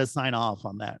people had to sign off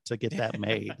on that to get that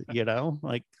made? You know,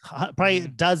 like probably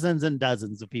dozens and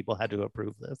dozens of people had to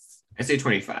approve this. I say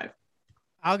 25.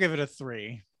 I'll give it a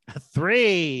 3. A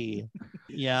 3.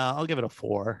 Yeah, I'll give it a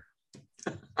 4.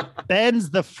 Ben's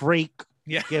the freak.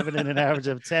 Yeah, giving it an average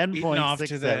of 10.67. off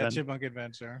to the Chipmunk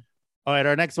Adventure. All right,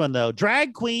 our next one though,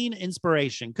 drag queen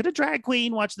inspiration. Could a drag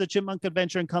queen watch the Chipmunk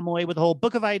Adventure and come away with a whole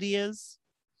book of ideas?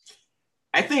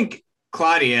 I think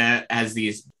Claudia has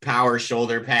these power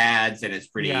shoulder pads and it's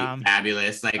pretty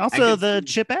fabulous. Like also the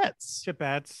Chipettes.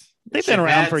 They've been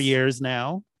around for years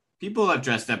now. People have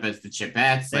dressed up as the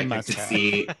Chipettes. They like I could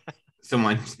see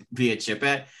someone be a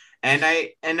Chipette.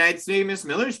 And I'd say Miss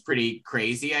Miller's pretty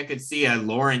crazy. I could see a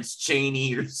Lawrence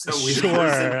Cheney or some weird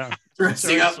person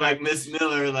dressing up like Miss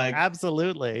Miller. Like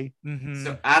absolutely. Mm-hmm.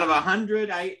 So out of 100,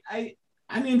 I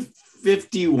mean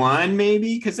 51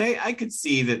 maybe, because I could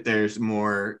see that there's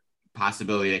more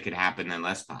possibility that could happen than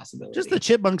less possibility. Just the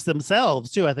Chipmunks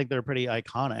themselves too. I think they're pretty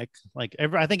iconic. Like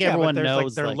I think everyone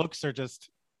knows their looks are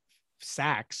just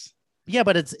sacks. Yeah,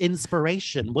 but it's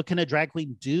inspiration. What can a drag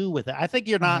queen do with it? I think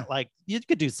you're not like, you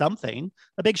could do something.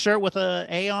 A big shirt with a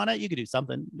A on it. You could do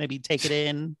something. Maybe take it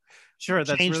in. Sure,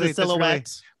 that's change really, the silhouette. Really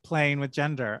playing with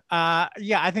gender.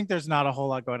 Yeah, I think there's not a whole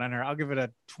lot going on here. I'll give it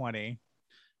a 20.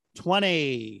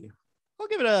 20. I'll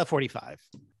give it a 45.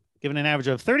 Giving an average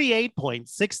of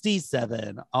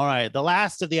 38.67. All right, the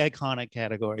last of the iconic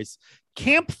categories.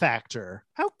 Camp factor.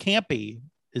 How campy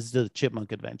is the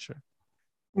Chipmunk Adventure?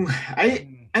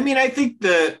 I mean, I think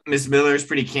the Miss Miller is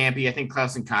pretty campy. I think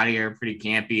Klaus and Katya are pretty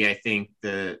campy. I think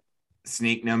the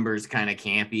snake number is kind of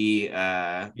campy.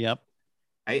 Yep.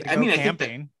 I mean, I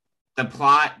think the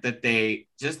plot that they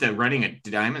just running a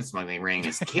diamond smuggling ring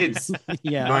as kids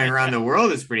going around the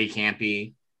world is pretty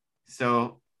campy.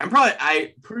 So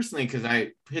I personally, because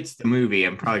I pitched the movie,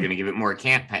 I'm probably going to give it more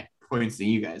camp points than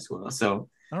you guys will. So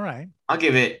all right, I'll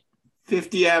give it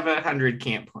 50 out of 100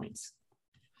 camp points.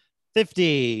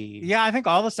 50. Yeah, I think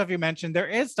all the stuff you mentioned, there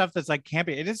is stuff that's like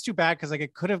campy. It is too bad because like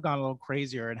it could have gone a little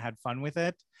crazier and had fun with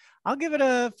it. I'll give it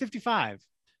a 55.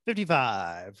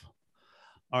 55.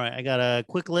 All right, I got a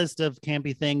quick list of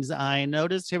campy things I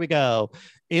noticed. Here we go.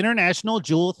 International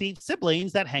jewel thief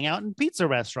siblings that hang out in pizza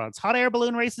restaurants, hot air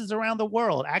balloon races around the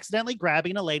world, accidentally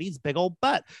grabbing a lady's big old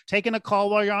butt, taking a call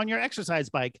while you're on your exercise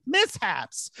bike,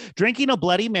 mishaps, drinking a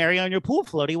Bloody Mary on your pool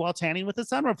floaty while tanning with a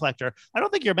sun reflector. I don't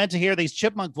think you're meant to hear these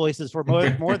chipmunk voices for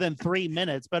more than 3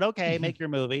 minutes, but okay, make your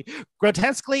movie.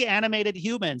 Grotesquely animated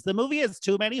humans. The movie has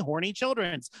too many horny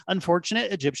children's.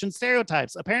 Unfortunate Egyptian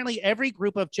stereotypes. Apparently, every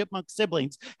group of chipmunk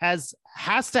siblings has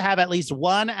to have at least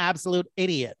one absolute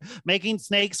idiot. Making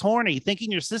snakes horny,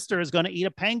 thinking your sister is going to eat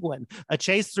a penguin, a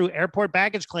chase through airport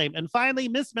baggage claim, and finally,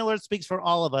 Miss Miller speaks for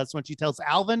all of us when she tells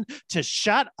Alvin to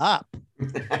shut up.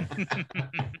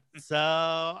 So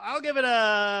I'll give it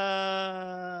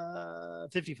a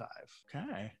 55.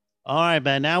 Okay. All right,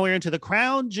 Ben. Now we're into the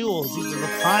crown jewels. These are the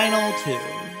final two.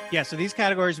 Yeah. So these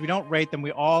categories, we don't rate them. We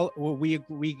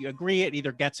agree it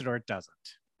either gets it or it doesn't.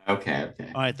 Okay.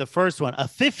 All right. The first one, a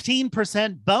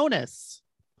 15% bonus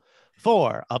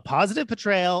for a positive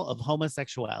portrayal of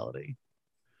homosexuality.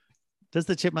 Does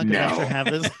the Chipmunk Adventure have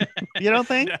this? You don't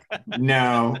think?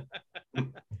 No.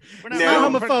 We're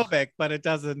not homophobic, but it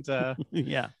doesn't.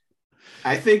 Yeah.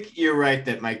 I think you're right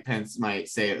that Mike Pence might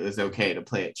say it was okay to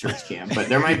play at church camp, but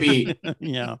there might be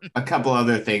a couple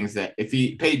other things that if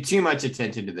he paid too much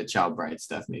attention to the child bride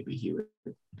stuff, maybe he would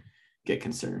get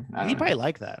concerned. He'd probably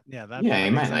like that. Yeah, he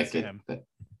might like it. But...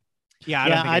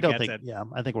 I don't think it. Yeah,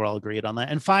 I think we're all agreed on that.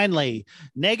 And finally,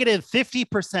 negative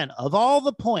 50% of all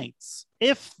the points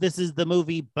if this is the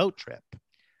movie Boat Trip.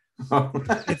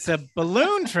 It's a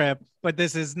balloon trip, but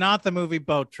this is not the movie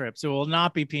Boat Trip, so it will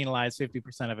not be penalized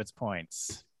 50% of its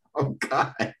points. Oh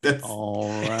God, that's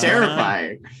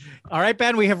terrifying. All right,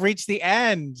 Ben, we have reached the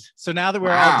end. So now that we're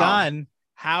all done,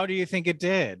 how do you think it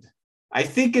did? I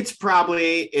think it's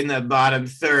probably in the bottom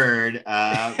third,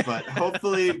 but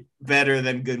hopefully better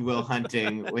than Good Will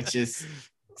Hunting, which is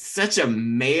such a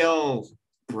male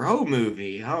bro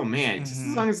movie. Oh man, just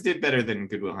as long as it did better than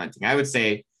Good Will Hunting, I'd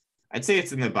say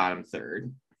it's in the bottom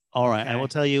third. All right, I will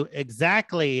tell you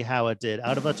exactly how it did.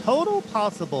 Out of a total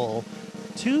possible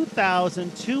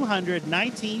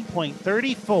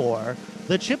 2,219.34,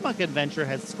 The Chipmunk Adventure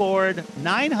has scored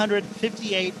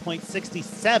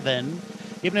 958.67,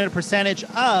 giving it a percentage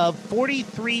of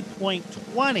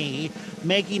 43.20,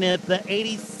 making it the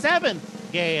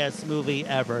 87th gayest movie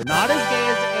ever. Not as gay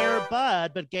as Air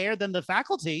Bud, but gayer than The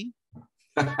Faculty.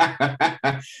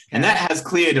 And that has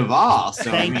Clea Duvall.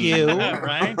 So Thank you.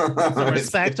 Right? Some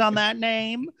respect on that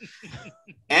name.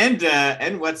 And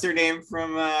what's her name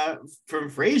from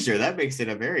Frasier? That makes it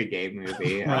a very gay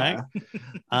movie, right?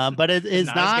 But it is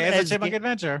not as Chipmunk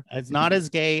Adventure. It's not as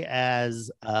gay as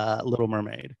Little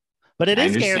Mermaid, but it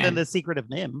is gayer than The Secret of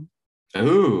Nim.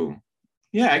 Oh,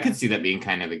 yeah, I could see that being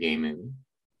kind of a gay movie.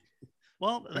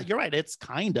 Well, you're right. It's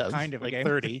kind of like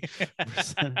 30.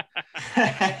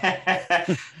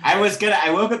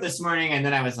 I woke up this morning and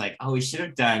then I was like, oh, we should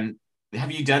have done.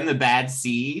 Have you done The Bad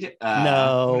Seed?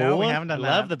 No, we haven't done that.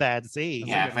 Love The Bad Seed.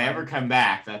 Yeah, if I ever come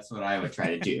back, that's what I would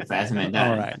try to do. If it hasn't been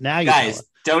done. All right, now guys,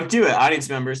 don't do it. Audience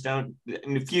members, don't.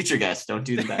 Future guests, don't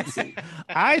do The Bad Seed.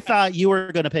 I thought you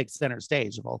were going to pick Center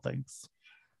Stage of all things.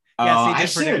 Oh, yes, I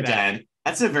should have done.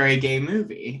 That's a very gay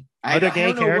movie. Are there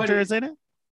gay characters in it?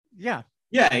 Yeah.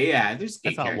 Yeah. There's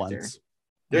gay characters.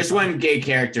 There's one gay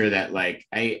character that, like,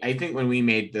 I think when we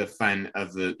made the fun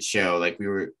of the show, like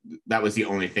that was the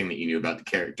only thing that you knew about the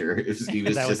character. He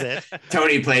was just it.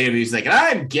 Tony played him. He's like,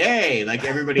 I'm gay. Like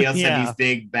everybody else had these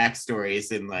big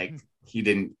backstories, and like he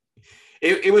didn't.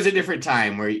 It was a different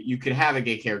time where you could have a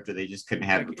gay character, they just couldn't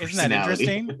have a personality.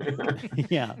 Isn't that interesting?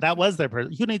 Yeah, that was their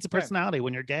person. Who needs a personality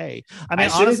when you're gay? I mean,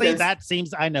 honestly, that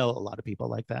seems. I know a lot of people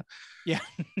like that. Yeah.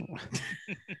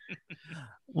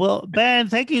 Well, Ben,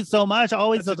 thank you so much.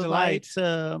 Always a delight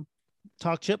to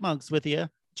talk chipmunks with you.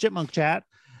 Chipmunk chat.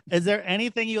 Is there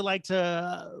anything you like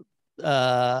to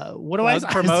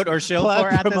promote or shill for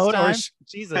at this time?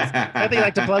 Jesus. Anything you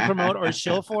like to plug, promote, or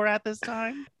shill for at this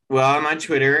time? Well, I'm on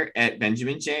Twitter at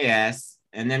BenjaminJS.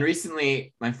 And then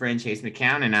recently, my friend Chase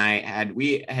McCown and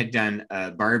we had done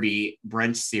a Barbie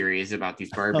brunch series about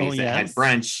these Barbies that had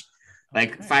brunch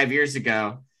like 5 years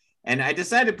ago. And I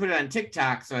decided to put it on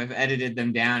TikTok. So I've edited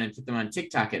them down and put them on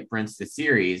TikTok at Brunch the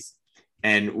Series.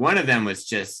 And one of them was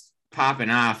just popping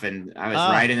off, and I was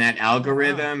riding that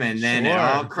algorithm, and then it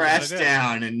all crashed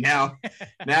down. And now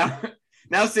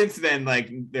since then,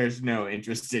 like, there's no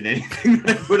interest in anything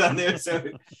that I put on there. So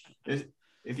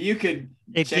if you could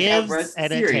check out Brunch the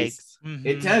Series,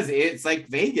 it does. It's like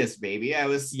Vegas, baby. I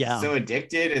was so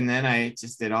addicted, and then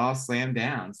it all slammed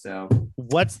down. So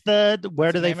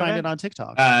where do they find it on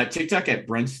TikTok? TikTok at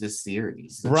Brunch the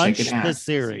Series. So Brunch the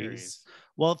Series.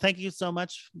 Well, thank you so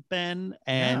much, Ben,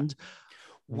 and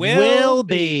we'll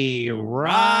be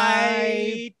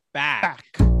right back.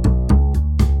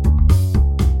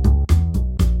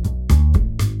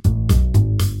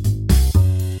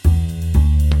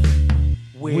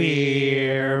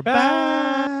 We're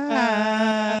back.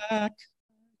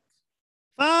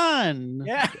 Fun.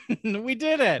 Yeah, we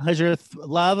did it. Has your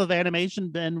love of animation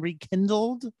been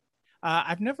rekindled?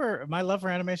 My love for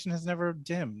animation has never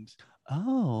dimmed.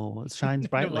 Oh, it shines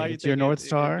brightly. It's your North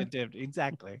Star. It dimmed.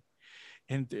 Exactly.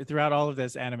 And throughout all of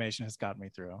this, animation has got me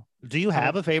through. Do you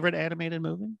have a favorite animated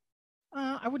movie?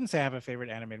 I wouldn't say I have a favorite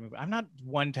animated movie. I'm not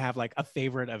one to have like a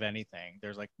favorite of anything.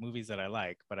 There's like movies that I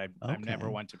like, but I'm never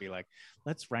one to be like,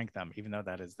 let's rank them, even though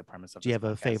that is the premise of. Do you have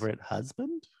a favorite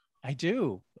husband? I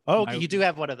do. Oh, you do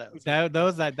have one of those.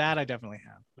 That I definitely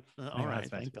have. All right,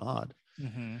 thank God.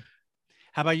 Mm-hmm.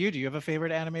 How about you? Do you have a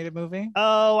favorite animated movie?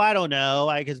 Oh, I don't know.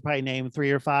 I could probably name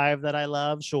 3 or 5 that I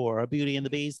love. Sure. Beauty and the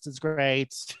Beast is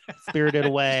great. Spirited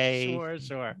Away.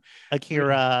 Sure.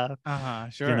 Akira.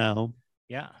 Sure. You know.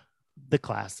 Yeah. The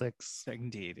classics.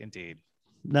 Indeed.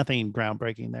 Nothing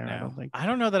groundbreaking there, No. I don't think. I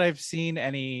don't know that I've seen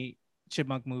any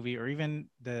Chipmunk movie or even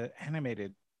the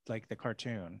animated, like the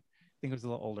cartoon. I think it was a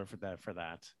little older for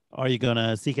that. Are you going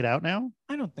to seek it out now?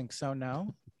 I don't think so,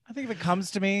 no. I think if it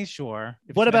comes to me, sure.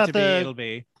 If what about it'll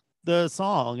be the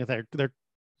song if that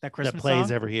Christmas plays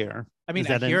song? every year? I mean,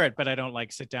 I hear it, but I don't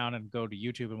like sit down and go to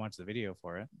YouTube and watch the video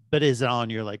for it. But is it on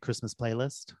your like Christmas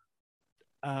playlist?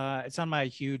 It's on my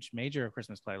huge major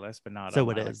Christmas playlist, but not so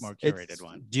on it my, is like, more curated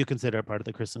one. Do you consider it part of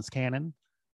the Christmas canon?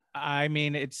 I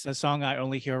mean, it's a song I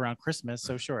only hear around Christmas,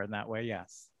 so sure, in that way,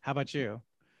 yes. How about you?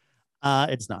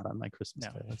 It's not on my Christmas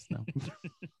playlist, no.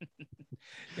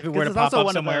 If it were to pop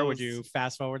up somewhere, would you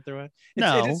fast forward through it?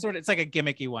 No. It's like a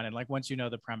gimmicky one, and like once you know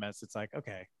the premise, it's like,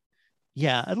 okay.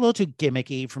 Yeah, a little too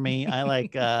gimmicky for me. I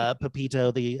like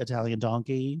Pepito the Italian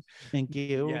donkey. Thank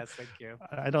you. Yes, thank you.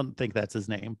 I don't think that's his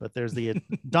name, but there's the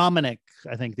Dominic,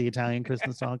 I think, the Italian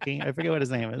Christmas donkey. I forget what his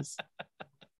name is.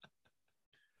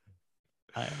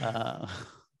 Well,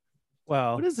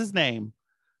 what is his name?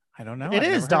 I don't know. It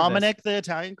is Dominic the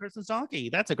Italian Christmas donkey.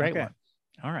 That's a great one.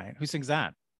 All right. Who sings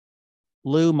that?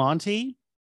 Lou Monte.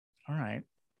 All right.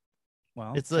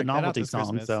 Well, it's a novelty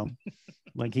song, so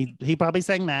like he probably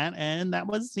sang that, and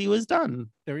he was done.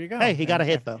 There you go. Hey, he got a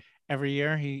hit though. Every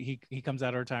year he comes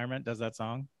out of retirement, does that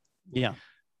song. Yeah.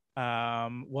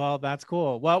 Well, that's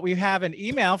cool. Well, we have an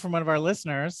email from one of our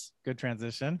listeners. Good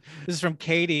transition. This is from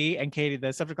Katie, and Katie,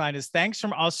 the subject line is "Thanks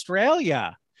from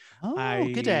Australia." Oh,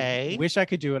 good day. Wish I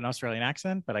could do an Australian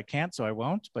accent, but I can't, so I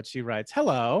won't. But she writes,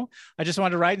 "Hello. I just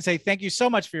wanted to write and say thank you so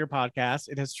much for your podcast.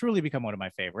 It has truly become one of my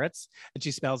favorites." And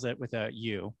she spells it with a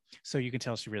U, so you can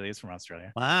tell she really is from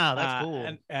Australia. Wow, that's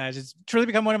cool. And it's truly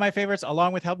become one of my favorites,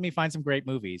 along with helping me find some great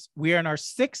movies. We are in our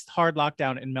 6th hard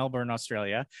lockdown in Melbourne,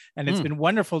 Australia, and it's been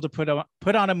wonderful to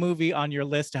put on a movie on your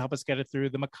list to help us get it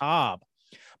through the macabre.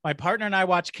 My partner and I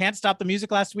watched Can't Stop the Music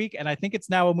last week, and I think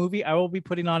it's now a movie I will be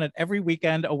putting on it every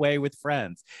weekend away with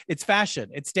friends. It's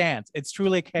fashion, it's dance, it's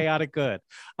truly chaotic good.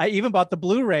 I even bought the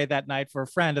Blu-ray that night for a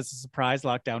friend as a surprise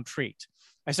lockdown treat.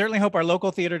 I certainly hope our local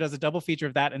theater does a double feature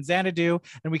of that and Xanadu,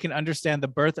 and we can understand the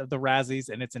birth of the Razzies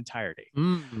in its entirety.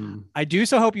 I do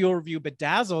so hope you'll review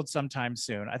Bedazzled sometime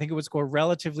soon. I think it would score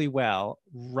relatively well.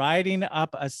 Riding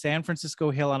up a San Francisco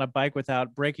hill on a bike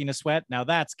without breaking a sweat, now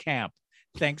that's camp.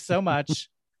 Thanks so much.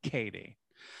 Katie.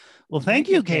 Well, thank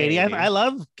you, Katie. I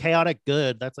love chaotic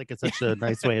good. That's like such a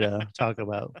nice way to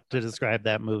describe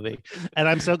that movie. And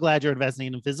I'm so glad you're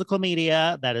investing in physical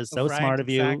media. That is so smart of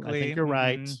you. I think you're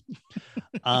right.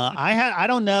 I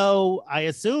don't know.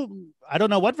 I don't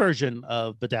know what version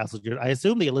of Bedazzled. I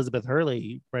assume the Elizabeth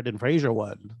Hurley, Brendan Fraser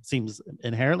one seems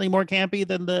inherently more campy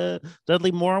than the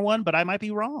Dudley Moore one, but I might be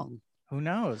wrong. Who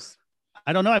knows?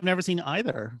 I don't know. I've never seen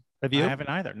either. Have you? I haven't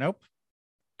either. Nope.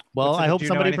 Well, I hope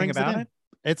somebody brings it in.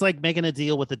 It's like making a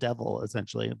deal with the devil,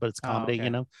 essentially, but it's comedy, you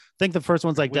know? I think the first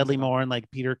one's like Dudley Moore and like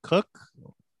Peter Cook,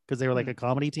 because they were like a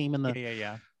comedy team in the...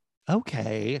 Yeah.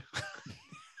 Okay.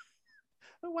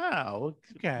 Wow.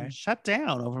 Okay. Shut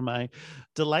down over my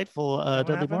delightful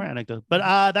Dudley happened? Moore anecdote.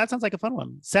 But that sounds like a fun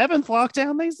one. 7th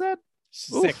lockdown, they said?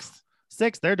 Sixth.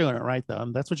 6th. They're doing it right, though.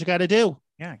 That's what you got to do.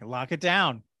 Yeah, lock it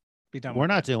down. Be done. We're with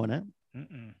not it. doing it.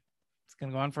 It's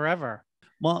gonna go on forever.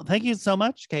 Well, thank you so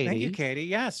much, Katie. Thank you, Katie.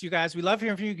 Yes, you guys, we love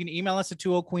hearing from you. You can email us at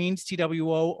 20queens,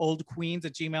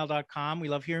 TWOoldqueens@gmail.com. We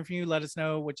love hearing from you. Let us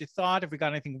know what you thought. If we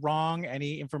got anything wrong,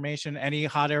 any information, any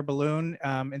hot air balloon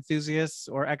enthusiasts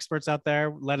or experts out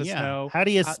there, let us know. How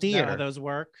do you steer? How those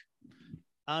work.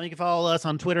 You can follow us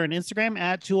on Twitter and Instagram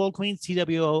at 2oldqueens,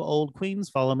 TWOoldqueens.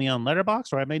 Follow me on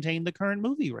Letterboxd, where I maintain the current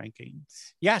movie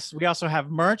rankings. Yes, we also have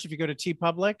merch. If you go to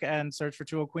TeePublic and search for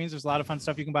 20 Queens, there's a lot of fun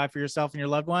stuff you can buy for yourself and your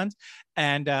loved ones.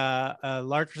 And a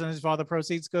large percentage of all the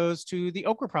proceeds goes to the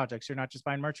Okra Project. So you're not just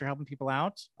buying merch, you're helping people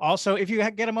out. Also, if you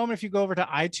get a moment, if you go over to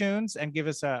iTunes and give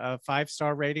us a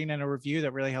 5-star rating and a review,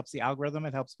 that really helps the algorithm.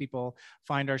 It helps people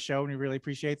find our show, and we really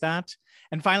appreciate that.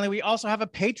 And finally, we also have a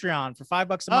Patreon for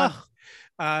 $5 a month.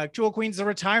 20 Queens is a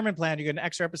retirement plan. You get an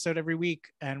extra episode every week,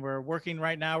 and we're working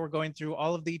right now. We're going through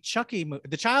all of the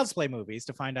the Child's Play movies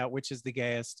to find out which is the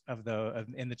gayest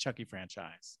in the Chucky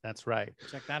franchise. That's right.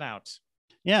 Check that out.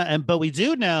 Yeah, but we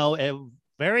do know,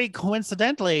 very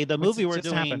coincidentally, the movie we're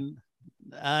doing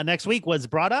next week was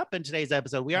brought up in today's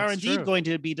episode. We are indeed going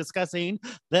to be discussing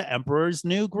The Emperor's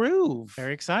New Groove.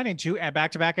 Very exciting. 2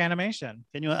 back-to-back animation.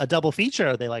 A double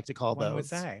feature, they like to call One those. would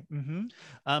say.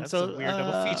 That's a weird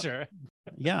double feature.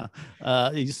 Yeah.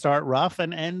 You start rough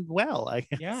and end well, I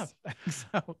guess. Yeah.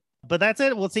 So. But that's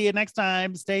it. We'll see you next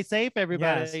time. Stay safe,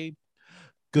 everybody. Yes.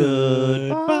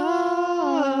 Goodbye.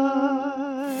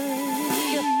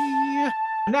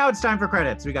 Now it's time for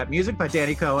credits. We got music by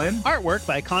Danny Cohen. Artwork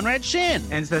by Conrad Shin.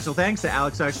 And special thanks to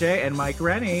Alex Arche and Mike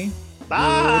Rennie.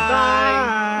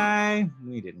 Bye. Goodbye.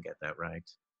 We didn't get that right.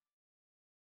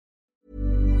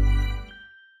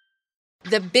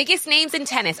 The biggest names in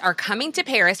tennis are coming to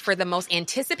Paris for the most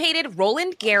anticipated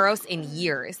Roland Garros in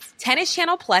years. Tennis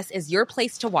Channel Plus is your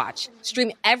place to watch.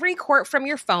 Stream every court from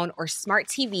your phone or smart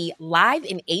TV live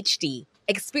in HD.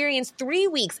 Experience 3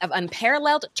 weeks of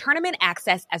unparalleled tournament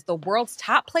access as the world's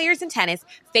top players in tennis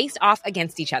face off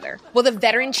against each other. Will the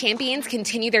veteran champions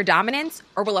continue their dominance,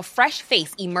 or will a fresh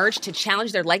face emerge to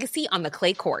challenge their legacy on the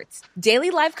clay courts? Daily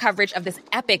live coverage of this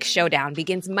epic showdown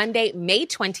begins Monday, May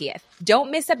 20th. Don't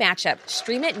miss a matchup.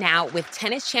 Stream it now with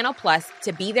Tennis Channel Plus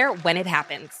to be there when it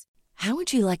happens. How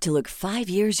would you like to look 5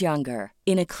 years younger?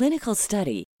 In a clinical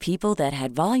study, people that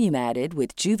had volume added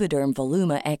with Juvederm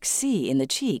Voluma XC in the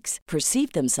cheeks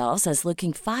perceived themselves as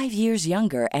looking 5 years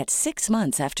younger at 6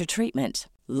 months after treatment.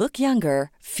 Look younger,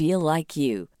 feel like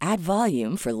you. Add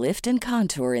volume for lift and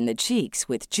contour in the cheeks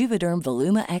with Juvederm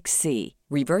Voluma XC.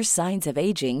 Reverse signs of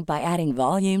aging by adding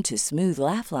volume to smooth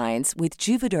laugh lines with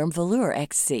Juvederm Volure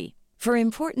XC. For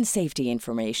important safety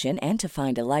information and to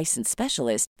find a licensed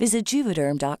specialist, visit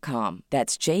Juvederm.com.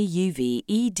 That's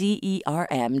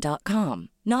JUVEDERM.com.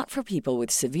 Not for people with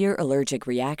severe allergic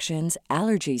reactions,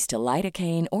 allergies to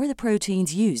lidocaine, or the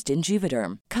proteins used in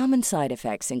Juvederm. Common side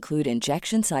effects include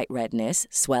injection site redness,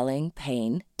 swelling,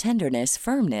 pain, tenderness,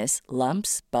 firmness,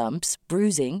 lumps, bumps,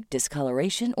 bruising,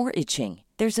 discoloration, or itching.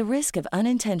 There's a risk of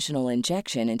unintentional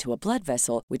injection into a blood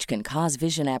vessel, which can cause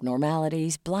vision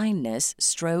abnormalities, blindness,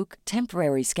 stroke,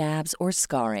 temporary scabs, or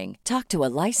scarring. Talk to a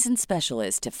licensed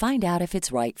specialist to find out if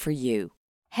it's right for you.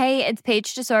 Hey, it's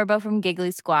Paige DeSorbo from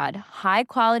Giggly Squad. High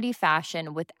quality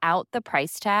fashion without the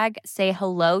price tag. Say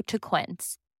hello to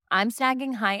Quince. I'm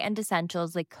snagging high-end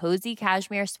essentials like cozy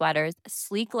cashmere sweaters,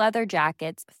 sleek leather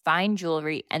jackets, fine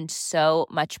jewelry, and so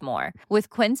much more. With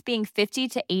Quince being 50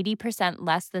 to 80%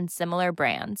 less than similar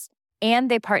brands.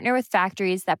 And they partner with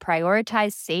factories that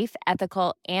prioritize safe,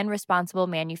 ethical, and responsible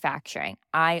manufacturing.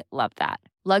 I love that.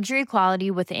 Luxury quality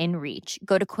within reach.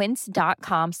 Go to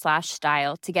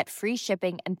quince.com/style to get free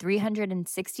shipping and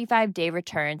 365-day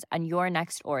returns on your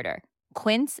next order.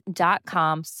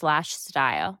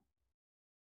 Quince.com/style.